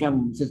 that's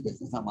Hashem's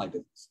business, not my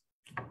business.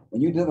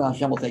 When you do that,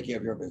 Hashem will take care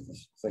of your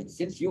business. So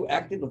since you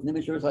acted with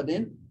Nimishur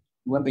Sadin,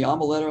 you went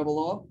beyond the letter of the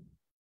law,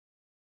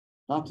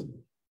 not to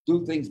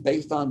do things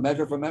based on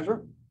measure for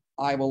measure,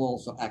 I will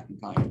also act in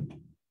kind.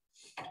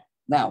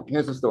 Now,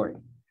 here's the story.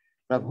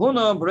 Rav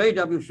Huna, Brei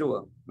Rav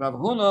Yeshua. Rav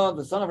Huna,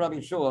 the son of Rabbi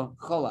Yeshua,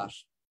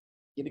 Cholash.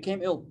 He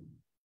became ill,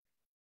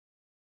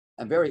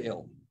 and very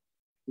ill.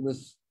 He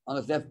was on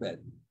his deathbed.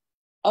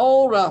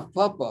 Oh, Rav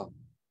Papa.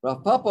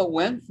 Rav Papa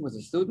went, he was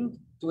a student,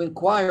 to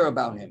inquire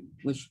about him,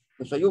 which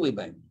Shayuli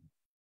Bey.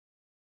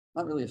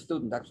 Not really a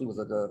student, actually was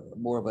like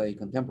more of a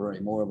contemporary,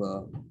 more of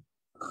a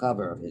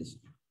chaver of his.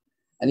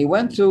 And he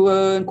went to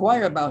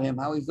inquire about him,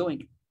 how he's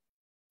doing.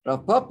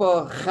 Rav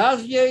Papa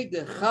chazye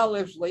de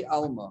chalesh le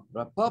alma.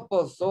 Rav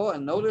Papa saw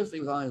and noticed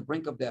he was on his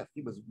brink of death.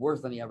 He was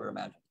worse than he ever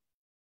imagined.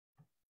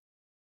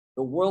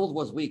 The world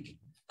was weak.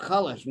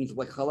 Chalesh means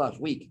like chalash,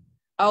 weak.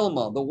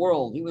 Alma, the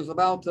world. He was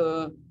about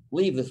to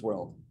leave this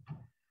world.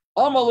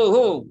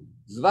 Amaluhu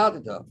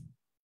zvatita.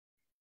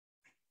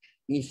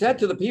 He said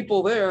to the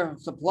people there,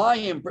 supply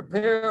him,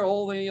 prepare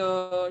all the,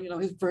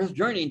 for his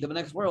journey into the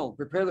next world.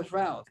 Prepare the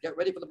shrouds, get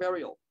ready for the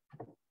burial.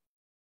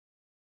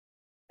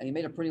 And he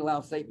made a pretty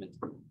loud statement.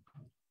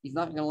 He's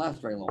not going to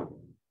last very long.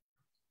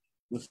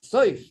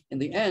 L'soif, in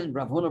the end,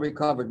 Rav Huna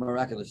recovered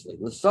miraculously.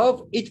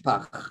 L'sof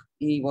itpach,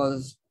 he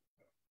was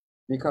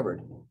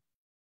recovered.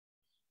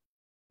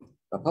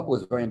 Rav Papa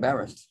was very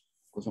embarrassed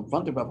because in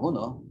front of Rav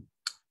Huna,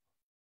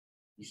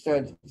 he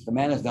said, the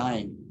man is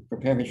dying,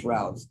 prepare his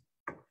shrouds.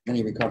 Then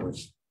he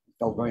recovers.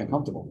 Felt very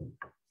uncomfortable.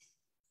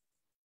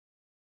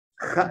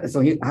 So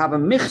he have a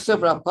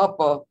michsav Rav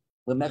Papa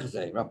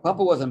lemechzeh. Rav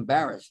Papa was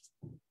embarrassed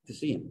to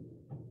see him.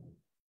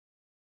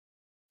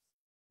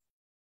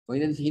 So he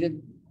didn't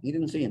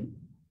see him.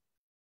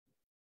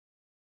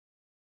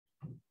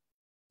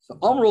 So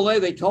Amrullah,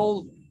 they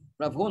told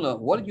Rav Huna,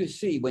 what did you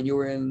see when you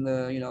were in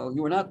the,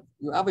 you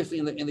were obviously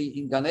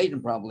in Gan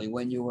Eden probably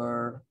when you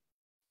were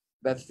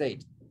that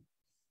state.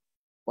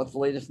 What's the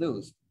latest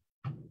news?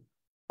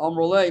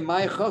 Amrullah,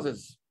 my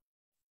chazes.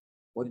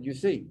 What did you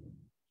see?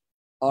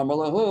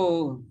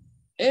 Amrullahu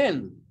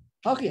in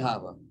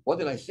Hakihava. What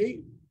did I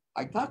see?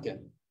 Aitaka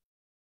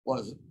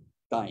was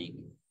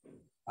dying.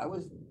 I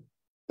was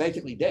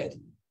basically dead.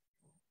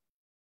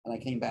 And I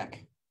came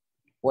back.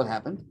 What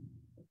happened?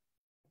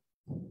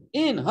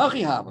 In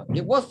Hakihava.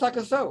 It was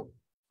Takaso.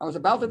 I was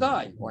about to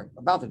die,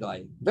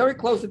 very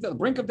close to the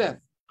brink of death.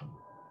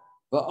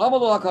 But at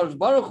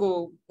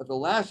the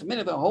last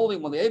minute of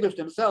holding, when the Abish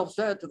himself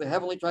said to the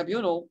heavenly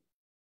tribunal,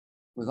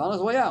 was on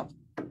his way out.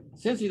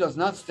 Since he does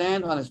not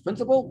stand on his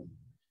principle,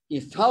 he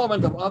is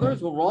tolerant of others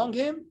who wrong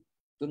him,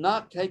 do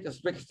not take a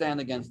strict stand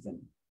against him.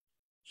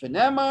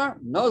 Shenemar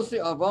nosi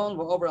avon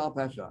over al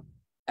pesha.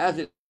 As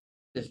it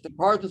is the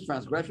pardons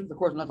transgressions. Of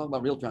course, we're not talking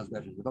about real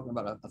transgressions. We're talking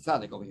about a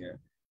tzaddik over here.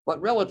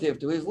 But relative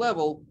to his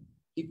level,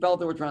 he felt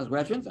there were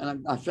transgressions,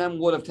 and Hashem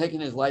would have taken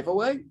his life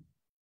away.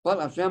 But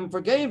Hashem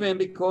forgave him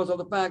because of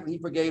the fact that he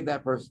forgave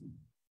that person.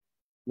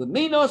 The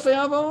mino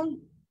se'avon,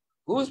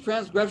 whose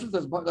transgressions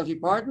does he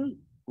pardon?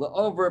 The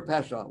over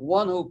pesha,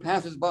 one who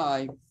passes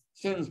by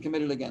sins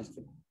committed against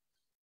him.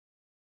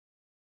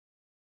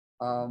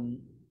 I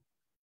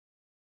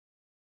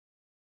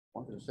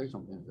wanted to say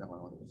something. Is that what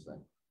I wanted to say?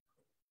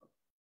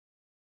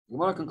 The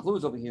Gemara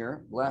concludes over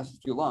here, the last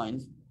few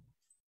lines.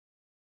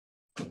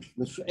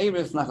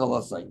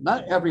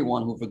 Not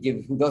everyone who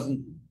forgives, who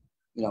doesn't,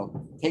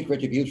 take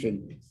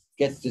retribution,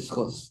 gets this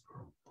chus.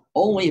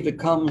 Only if it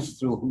comes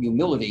through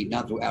humility,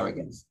 not through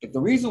arrogance. If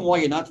the reason why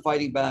you're not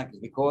fighting back is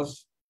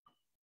because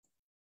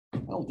I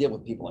don't deal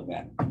with people like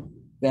that,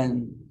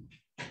 then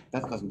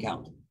that doesn't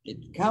count.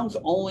 It counts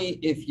only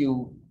if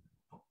you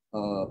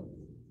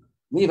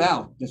leave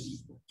out,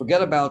 just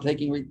forget about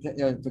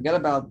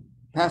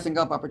passing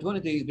up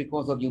opportunities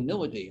because of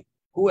humility.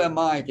 Who am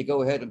I to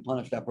go ahead and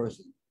punish that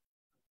person?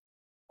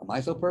 Am I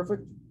so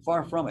perfect?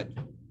 Far from it.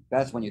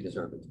 That's when you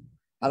deserve it.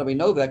 How do we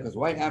know that? Because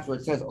right after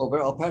it says over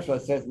al pesha,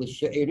 it says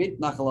l'she'erit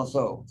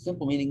nachalaso,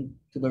 simple meaning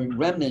to the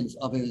remnants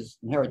of his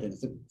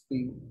inheritance.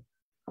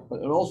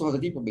 But it also has a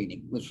deeper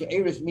meaning.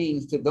 L'she'erit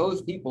means to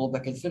those people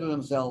that consider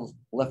themselves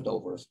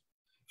leftovers.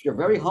 If you're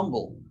very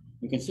humble,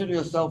 you consider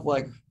yourself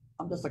like,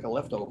 I'm just like a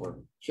leftover,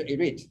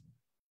 she'erit,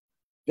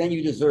 then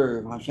you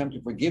deserve Hashem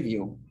to forgive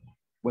you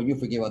when you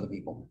forgive other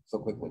people so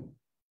quickly.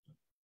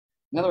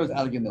 In other words,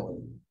 out of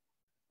humility.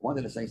 I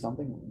wanted to say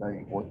something very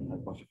important. I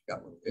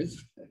forgot what it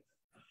is.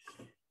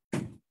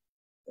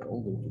 They're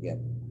older to forget.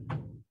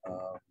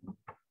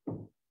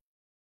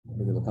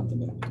 Maybe it'll come to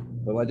me.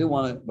 But what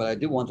I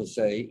do want to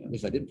say, at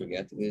least I did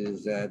forget,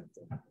 is that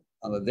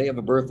on the day of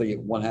a birthday,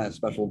 one has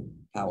special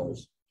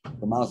powers.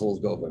 The mazel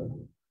is gober.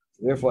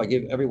 Therefore, I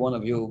give every one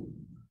of you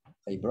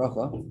a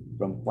bracha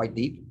from quite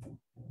deep,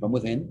 from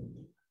within,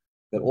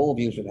 that all of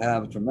you should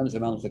have a tremendous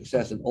amount of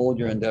success in all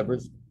your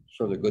endeavors.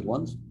 Sure, they're good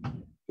ones.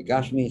 The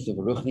Gashmias of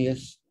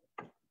Ruchnias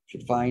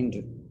should find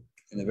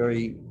in the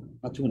very,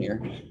 not too near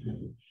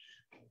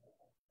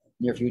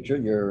future,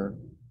 your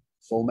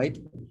soulmate,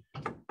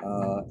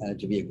 and it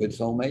should be a good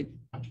soulmate.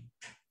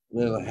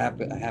 Live a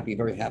happy,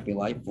 very happy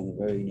life in the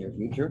very near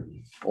future.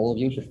 All of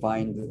you should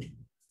find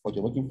what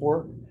you're looking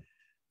for,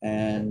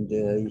 and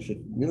you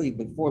should really,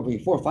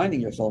 before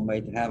finding your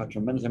soulmate, have a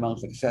tremendous amount of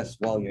success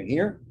while you're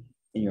here,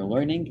 in your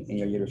learning, in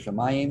your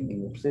Yerushalayim,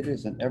 in your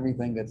cities, and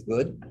everything that's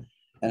good,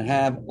 and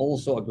have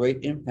also a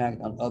great impact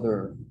on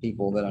other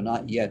people that are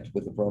not yet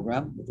with the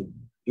program, with the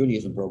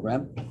Judaism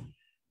program.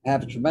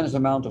 Have a tremendous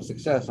amount of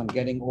success on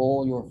getting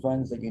all your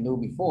friends that you knew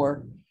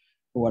before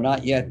who are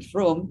not yet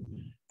from,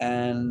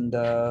 and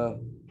the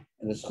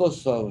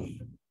schus of,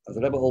 as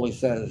the Rebbe always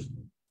says,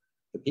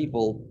 the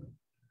people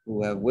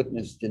who have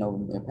witnessed, in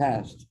their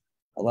past,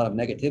 a lot of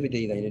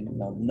negativity. They didn't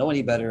know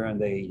any better, and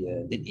they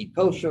didn't eat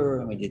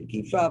kosher, and they didn't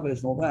keep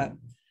Shabbos and all that.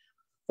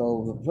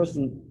 So the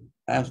person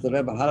asked the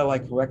Rebbe, how do I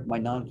correct my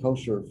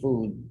non-kosher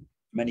food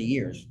many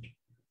years?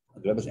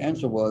 The Rebbe's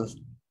answer was,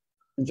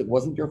 since it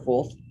wasn't your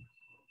fault,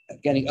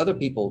 getting other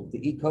people to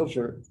eat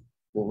kosher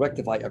will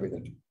rectify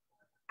everything.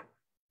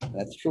 And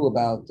that's true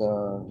about,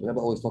 the Rebbe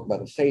always talked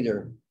about a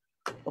Seder.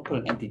 Don't put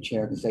an empty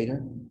chair at the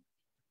Seder.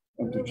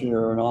 Empty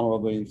chair in honor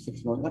of the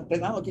 6 million. They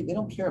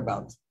don't care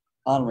about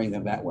honoring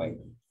them that way.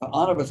 The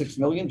honor of the 6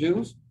 million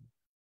Jews,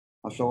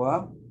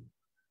 Hashoah,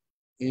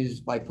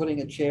 is by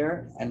putting a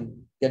chair and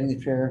getting the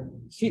chair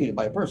seated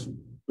by a person.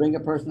 Bring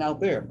a person out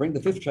there. Bring the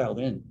 5th child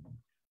in.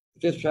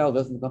 The 5th child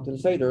doesn't come to the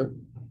Seder,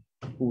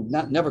 who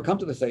never come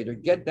to the Seder,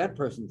 get that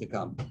person to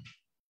come.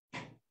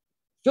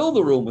 Fill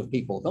the room with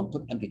people. Don't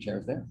put empty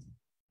chairs there.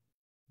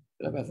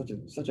 That's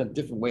such a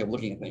different way of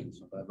looking at things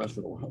from the rest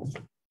of the world.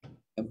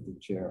 Empty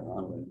chair,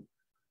 honoring.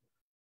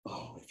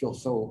 Oh, I feel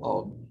so,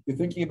 oh, you're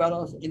thinking about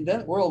us? In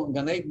that world,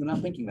 they're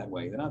not thinking that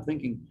way. They're not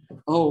thinking,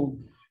 oh,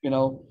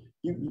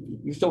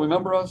 you still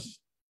remember us?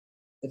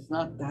 It's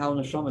not how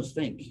neshamas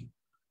think.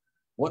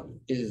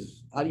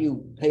 How do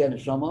you pay a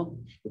neshama?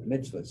 With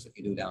mitzvahs that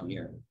you do down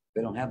here.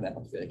 They don't have that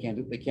upstairs.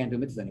 They can't do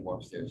mitzvahs anymore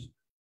upstairs.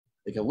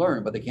 They can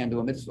learn, but they can't do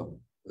a mitzvah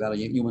without a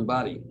human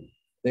body.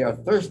 They are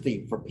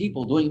thirsty for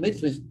people doing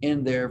mitzvahs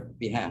in their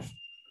behalf.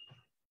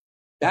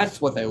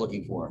 That's what they're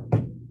looking for.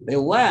 They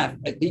laugh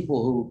at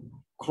people who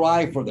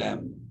cry for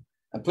them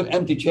and put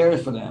empty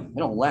chairs for them.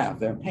 They don't laugh.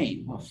 They're in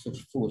pain. Oh,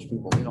 such foolish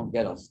people. They don't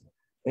get us.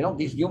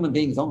 These human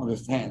beings don't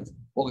understand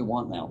what we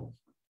want now.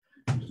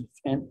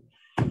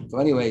 So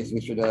anyways, we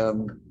should,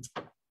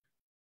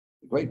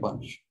 great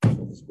bunch.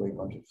 This great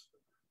bunch of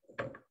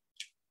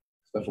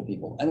special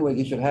people. Anyways,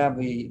 you should have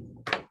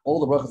all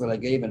the brachas that I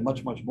gave and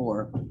much, much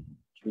more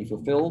to be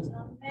fulfilled.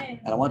 Amen.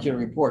 And I want you to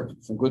report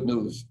some good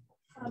news.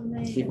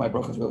 Amen. See if my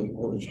brachas really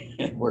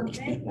worked.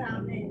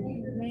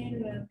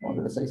 Amen. I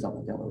wanted to say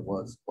something. Tell me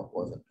what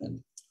was it?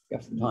 And you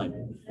have some time.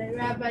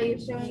 Rabbi, you're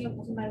showing up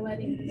to my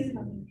wedding this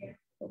coming year.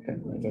 Okay.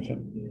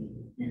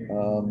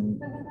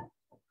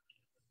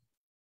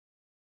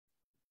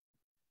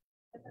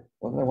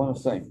 What did I want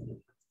to say?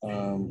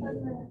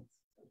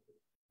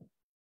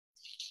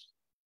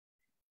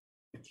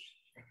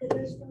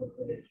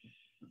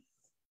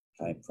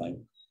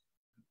 Fine.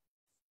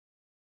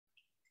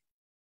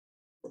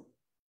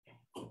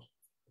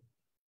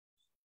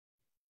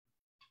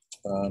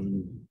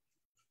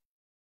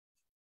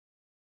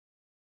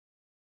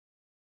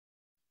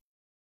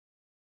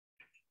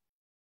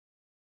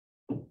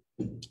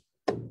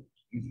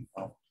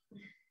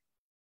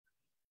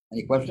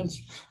 Any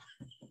questions?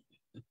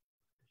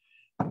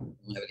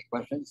 Anyone have any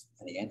questions?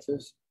 Any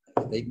answers?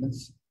 Any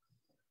statements?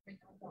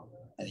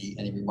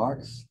 Any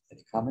remarks?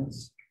 Any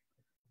comments?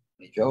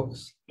 Any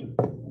jokes?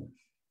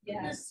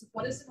 Yes.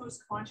 What is the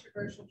most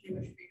controversial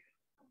Jewish food?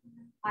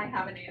 I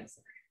have an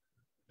answer.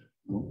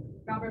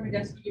 Robert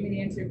Modesto gave me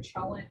the answer of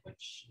cholent,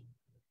 which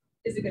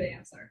is a good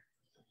answer.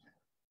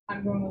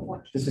 I'm going with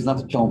one. This is not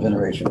the cholent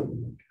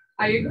generation.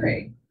 I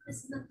agree.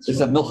 This This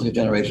is a milk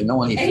generation. No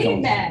one eats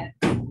cholent.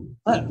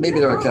 Amen. Maybe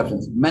there are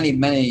exceptions.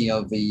 Many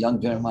of the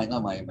young generation,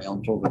 not my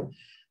own children,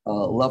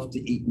 love to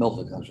eat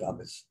milk on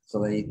Shabbos.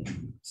 So they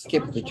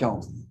skip the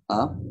cholent.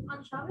 Huh?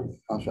 On Shabbos?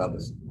 On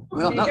Shabbos.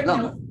 No,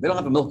 they don't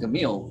have a milk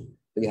meal.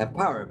 They have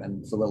power,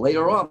 and so that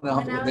later on they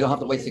don't have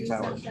to wait 6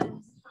 hours.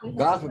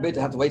 God forbid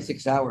to have to wait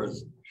 6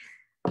 hours.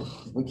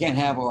 We can't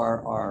have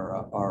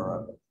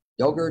our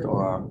yogurt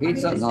or our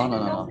pizza.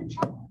 No.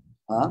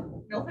 Huh?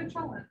 Milk and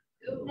cholent.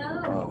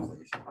 No. Oh.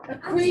 A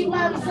cream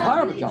of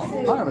Parmesan.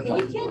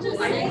 You can't just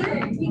say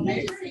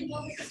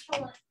milk is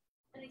cholent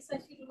and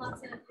expect people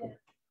not to have it.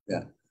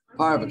 Yeah.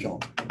 Parmesan.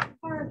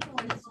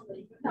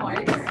 No, I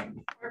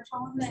agree. Or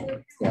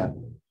cholent. Yeah.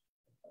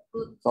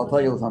 So I'll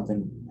tell you something.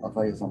 But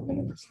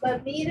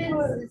vegan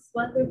is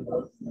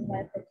wonderful and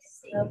that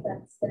it's no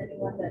offense to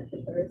anyone that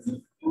prefers.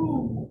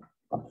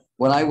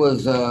 When I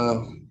was,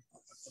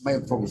 my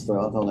full story,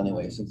 I'll tell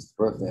anyway, since it's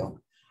birthday.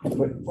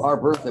 For our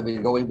birthday, we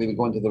would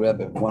go into the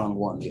Rebbe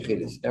one-on-one,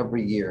 Yechidus.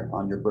 Every year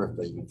on your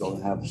birthday, you go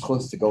and have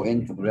close to go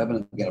in for the Rebbe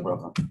and get a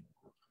bracha.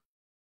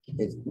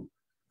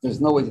 There's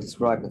no way to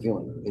describe the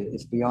feeling.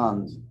 It's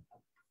beyond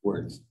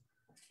words.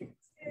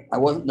 I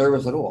wasn't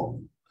nervous at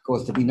all.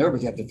 Because to be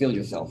nervous, you have to feel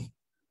yourself.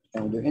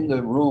 And when you're in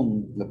the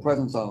room, the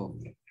presence of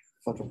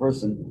such a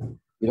person,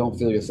 you don't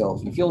feel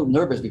yourself. You feel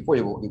nervous before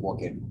you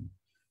walk in.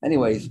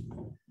 Anyways,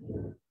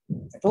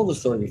 I told this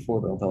story before,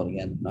 but I'll tell it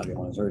again. Not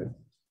everyone has heard it.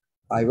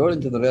 I wrote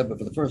into the Rebbe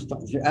for the first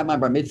time. At my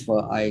bar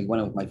mitzvah, I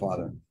went out with my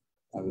father.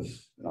 I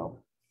was,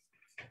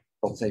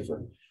 felt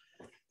safer.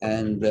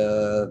 And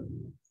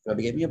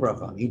Rebbe gave me a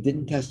bracha. He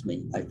didn't test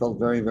me. I felt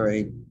very,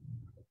 very,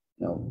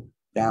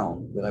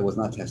 down that I was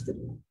not tested.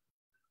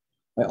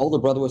 My older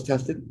brother was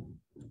tested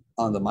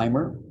on the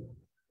mimer,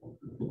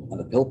 on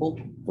the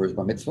pilpul for his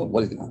bar mitzvah.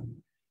 What are you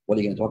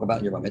going to talk about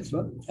in your bar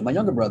mitzvah? And my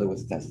younger brother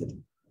was tested.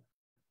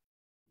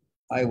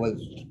 I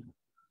was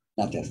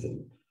not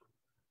tested.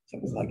 So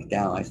it was like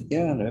down. I said,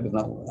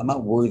 I'm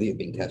not worthy of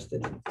being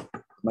tested.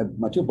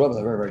 My two brothers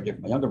are very, very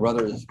different. My younger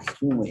brother is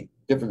extremely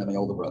different than my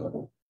older brother.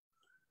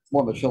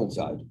 More of a chilled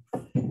side.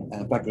 And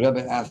in fact, the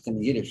Rebbe asked him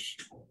in Yiddish,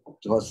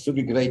 do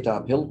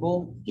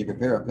you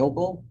prepare a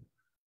pilpul?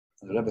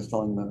 And the Rebbe is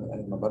telling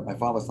my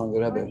father was telling the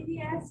Rebbe,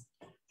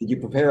 did you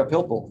prepare a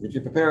pilpul? Did you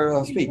prepare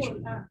a speech?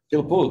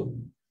 Pilpul.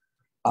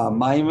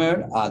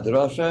 Maimer,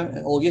 drasha,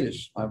 and all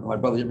Yiddish. My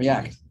brother didn't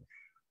react.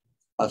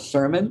 A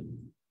sermon.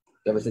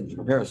 The Rebbe said, did you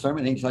prepare a sermon?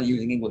 And he started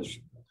using English.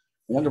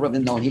 My younger brother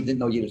didn't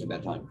know Yiddish at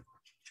that time.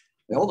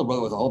 The older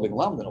brother was a whole big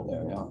lamb over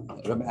there.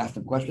 The Rebbe asked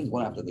him questions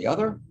one after the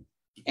other.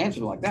 He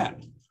answered them like that.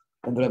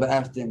 And the Rebbe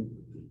asked him,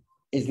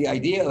 is the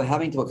idea of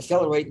having to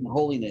accelerate in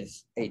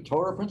holiness a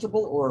Torah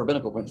principle or a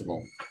rabbinical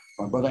principle?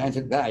 My brother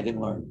answered that I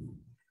didn't learn.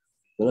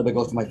 The Rebbe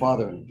goes to my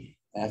father and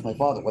asks my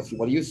father, what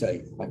do you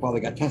say? My father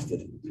got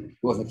tested. He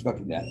wasn't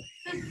expecting that.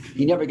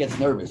 He never gets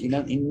nervous. He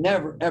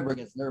never ever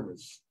gets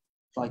nervous.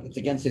 It's like it's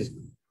against his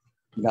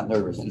He got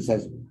nervous and he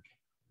says,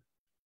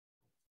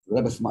 the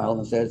Rebbe smiled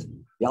and says,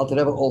 the Alter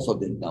Rebbe also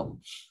didn't know.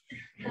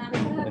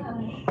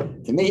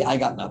 To me, I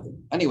got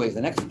nothing. Anyways,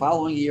 the next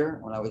following year,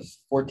 when I was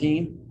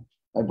 14,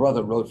 my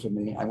brother wrote for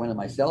me. I went in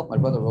myself. My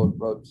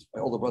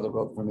older brother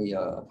wrote for me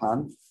a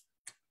poem,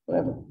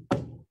 whatever.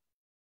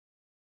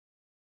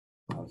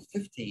 I was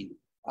 15.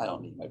 I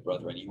don't need my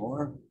brother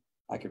anymore.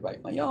 I could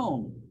write my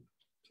own.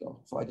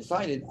 So I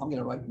decided I'm going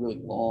to write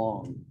really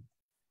long.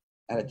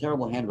 I had a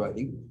terrible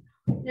handwriting.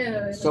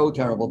 Yeah. So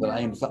terrible that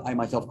I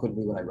myself couldn't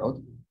read what I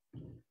wrote.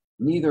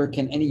 Neither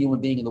can any human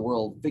being in the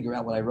world figure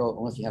out what I wrote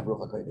unless you have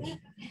Ruach HaKodesh.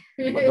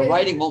 But the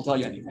writing won't tell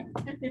you anything.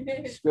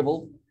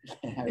 Scribbled,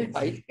 I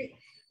write.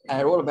 And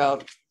I wrote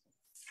about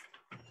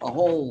a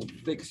whole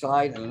big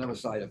side and another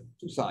side of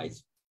 2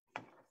 sides,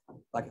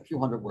 like a few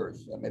hundred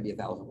words, maybe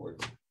 1,000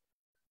 words.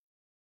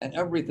 And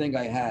everything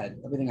I had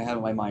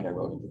in my mind, I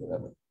wrote into the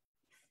Rebbe.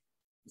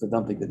 It's a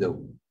dumb thing to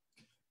do.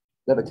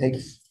 Rebbe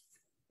takes,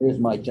 here's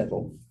my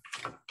gentle.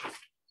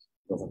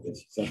 Goes like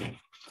this, simple.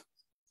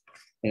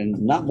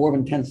 In not more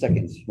than 10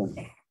 seconds,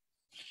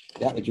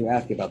 that what you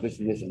asked about this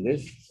and this and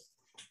this,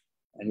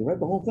 and he read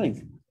the whole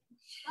thing.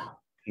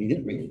 He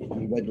didn't read it.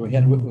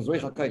 It was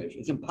Reish HaKodesh.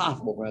 It's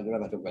impossible for the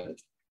Rebbe to read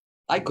it.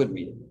 I couldn't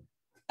read it.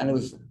 And it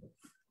was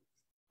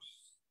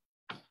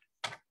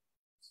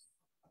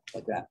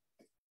like that.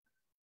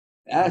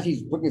 As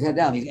he's putting his head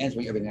down, he's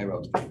answering everything I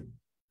wrote.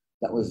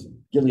 That was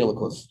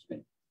Giliolikus to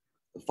me.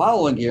 The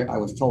following year, I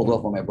was told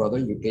off by my brother,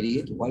 you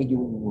idiot, why did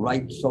you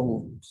write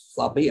so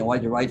sloppy and why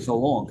did you write so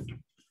long?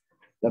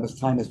 That was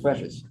time is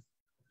precious.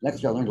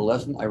 Next year, I learned a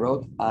lesson. I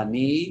wrote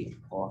Ani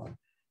or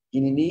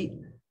Hinini,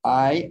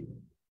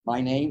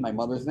 my name, my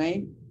mother's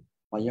name,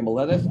 my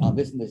Yemaledes on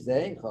this and this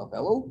day,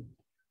 Elul,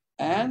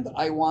 and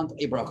I want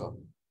a bracha.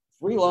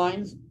 3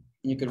 lines,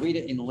 and you could read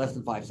it in less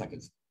than 5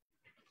 seconds.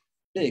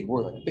 Big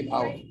word, like a big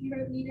hour. You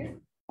wrote neither?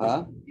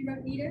 Huh? You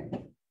wrote neither?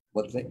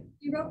 What's it?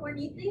 You wrote more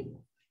neatly?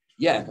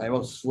 Yeah, I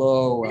wrote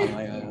slow,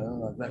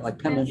 like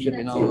penmanship,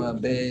 big,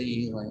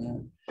 like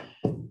that.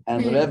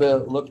 And the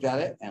Rebbe looked at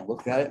it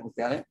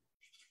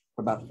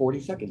for about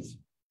 40 seconds.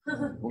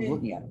 Was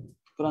looking at it.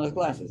 Put on his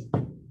glasses.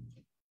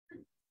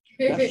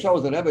 That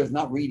shows that Rebbe is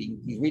not reading,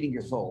 he's reading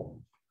your soul.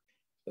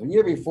 The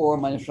year before,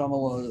 my neshama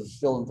was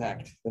still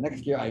intact. The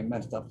next year, I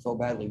messed up so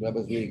badly. Rebbe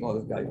was reading,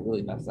 this guy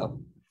really messed up.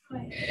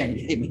 And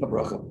he gave me a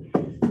bracha.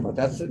 But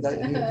that's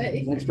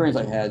an experience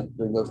I had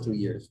during those 2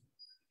 years.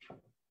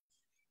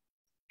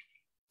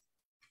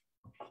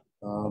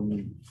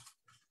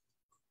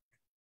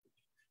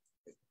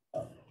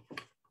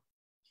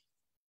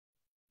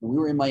 When we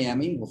were in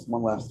Miami, this is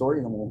one last story,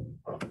 and then we'll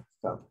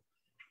stop.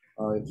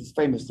 It's a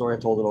famous story.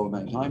 I've told it over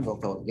many times. I'll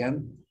tell it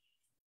again.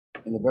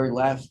 In the very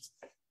last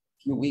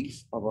few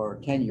weeks of our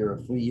tenure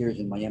of 3 years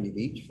in Miami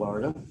Beach,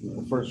 Florida, we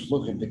were the first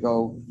looking to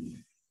go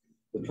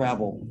to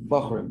travel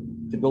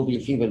Bahrain to build the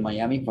yeshiva in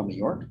Miami from New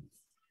York.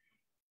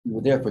 We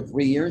were there for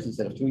 3 years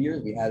instead of 2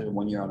 years. We added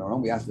 1 year on our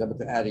own. We asked the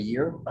Rebbe to add a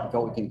year. We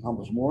felt we can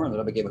accomplish more, and the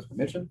Rebbe gave us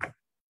permission.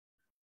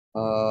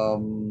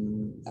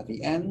 At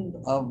the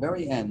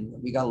very end,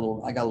 I got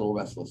a little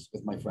restless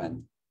with my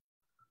friend.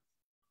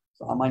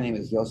 So my name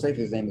is Yosef.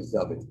 His name is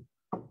David.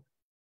 I'm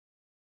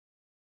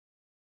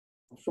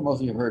sure most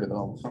of you have heard of it.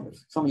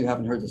 Some of you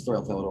haven't heard the story.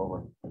 I'll tell it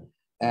over.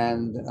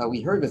 And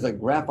we heard there's a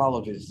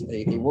graphologist,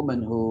 a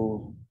woman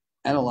who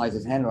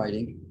analyzes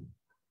handwriting,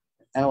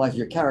 analyzes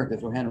your character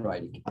through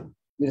handwriting.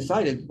 We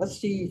decided, let's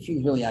see if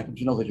she's really accurate.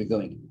 She knows what you're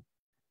doing.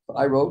 So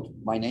I wrote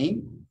my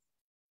name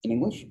in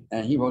English,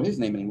 and he wrote his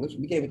name in English.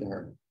 We gave it to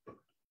her.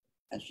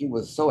 And she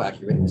was so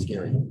accurate, it was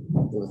scary. It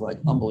was like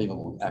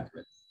unbelievable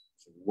accurate.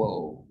 Said,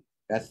 whoa,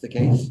 that's the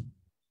case?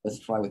 Let's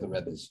try with the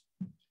Rebbe's.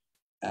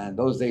 And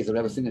those days, the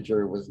Rebbe's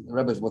signature was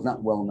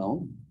not well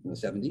known in the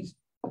 70s.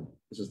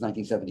 This was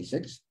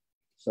 1976.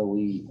 So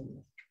we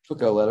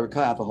took a letter,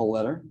 cut out the whole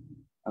letter.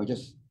 I would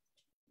just,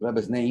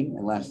 Rebbe's name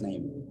and last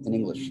name in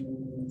English.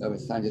 Rebbe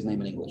signed his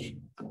name in English.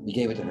 We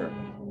gave it to her.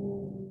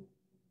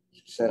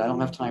 She said, I don't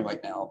have time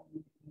right now,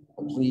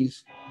 but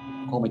please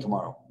call me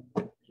tomorrow.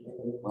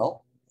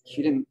 Well,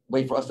 she didn't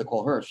wait for us to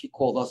call her. She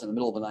called us in the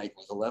middle of the night. It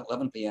was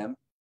 11 p.m.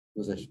 It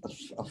was a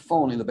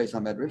phone in the Beis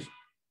HaMedrash.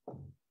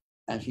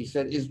 And she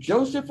said, is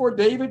Joseph or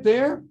David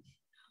there?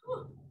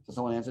 So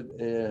someone answered,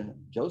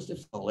 Joseph,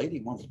 the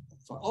lady wants.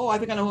 So, oh, I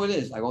think I know who it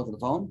is. I go to the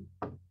phone.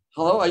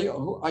 Hello,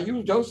 are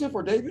you Joseph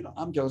or David?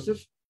 I'm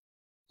Joseph.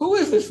 Who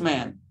is this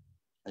man?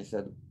 I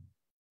said,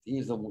 he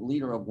is the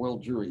leader of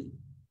world Jewry.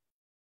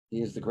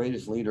 He is the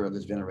greatest leader of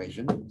this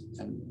generation,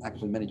 and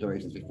actually many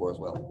generations before as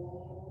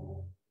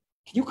well.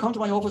 Can you come to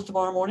my office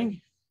tomorrow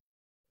morning?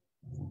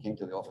 I came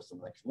to the office the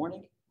next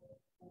morning.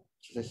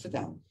 She said, sit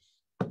down.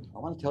 I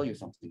want to tell you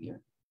something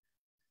here.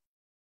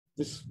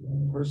 This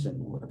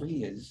person, whoever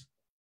he is,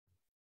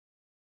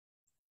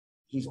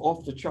 he's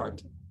off the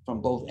chart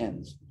from both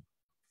ends.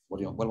 What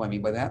do I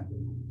mean by that?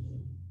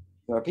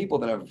 There are people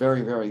that are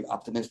very, very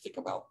optimistic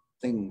about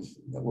things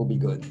that will be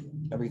good.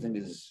 Everything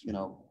is,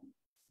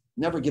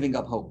 never giving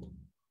up hope.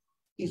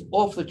 He's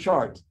off the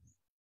chart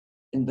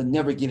in the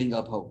never giving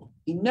up hope.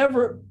 He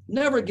never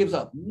gives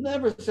up,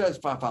 never says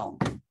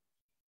 "Fafal."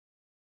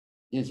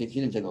 He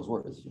didn't say those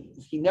words.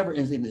 He never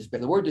is in despair.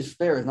 The word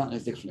despair is not in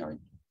his dictionary.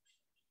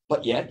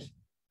 But yet,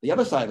 the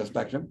other side of the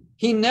spectrum,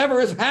 he never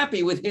is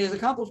happy with his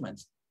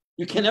accomplishments.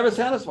 You can never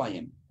satisfy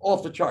him.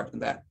 Off the chart in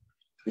that.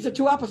 These are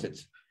two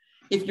opposites.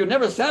 If you're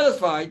never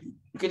satisfied,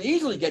 you can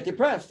easily get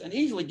depressed and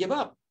easily give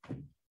up.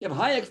 You have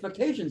high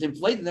expectations,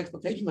 inflated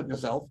expectations of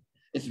yourself.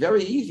 It's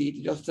very easy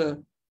to just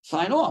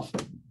sign off.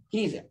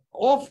 He's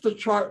off the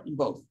chart in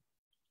both.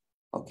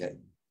 Okay,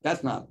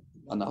 that's not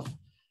enough.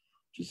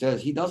 She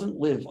says he doesn't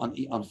live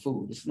on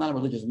food. This is not a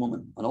religious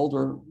woman. An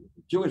older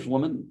Jewish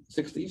woman,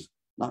 60s,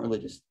 not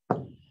religious.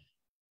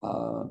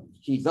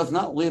 He does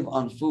not live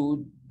on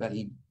food that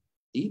he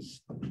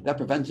eats. That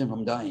prevents him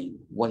from dying.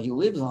 What he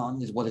lives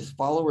on is what his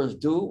followers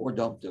do or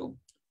don't do.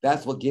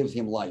 That's what gives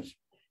him life.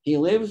 He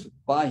lives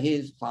by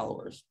his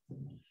followers.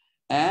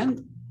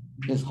 And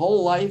his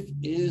whole life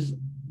is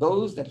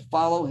those that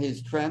follow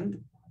his trend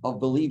of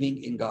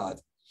believing in God.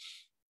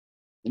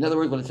 In other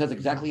words, what it says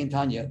exactly in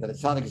Tanya, that a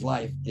tzaddik's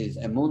life is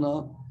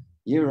emunah,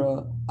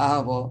 yira,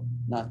 ahava,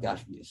 not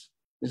gashmias.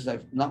 This is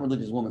a not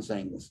religious woman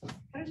saying this.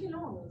 How did you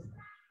know?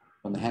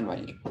 From the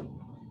handwriting.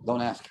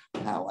 Don't ask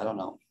how, I don't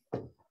know.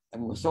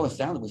 And we were so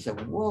astounded, we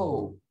said,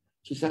 whoa.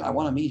 She said, I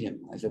want to meet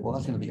him. I said, well,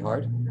 that's going to be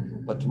hard.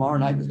 But tomorrow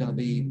night is going to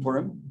be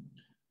Purim.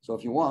 So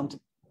if you want,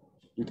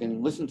 you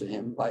can listen to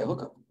him by a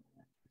hookup.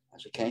 And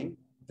she came,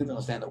 didn't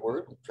understand a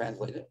word,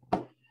 translated.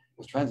 It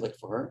was translated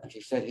for her. And she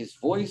said, his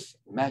voice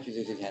matches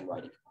his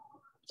handwriting.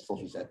 That's all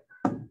she said.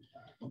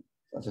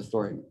 That's a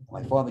story.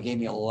 My father gave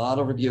me a lot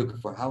of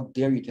rebuke for how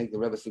dare you take the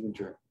Rebbe's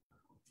signature,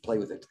 play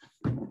with it.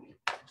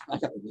 I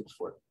got rebuked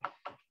for it.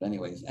 But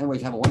anyways,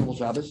 have a wonderful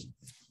Shabbos.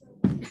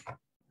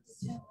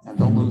 And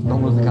don't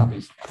lose the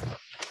copies.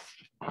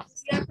 Did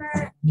you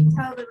ever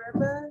tell the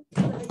Rebbe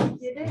that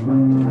you did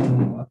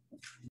it?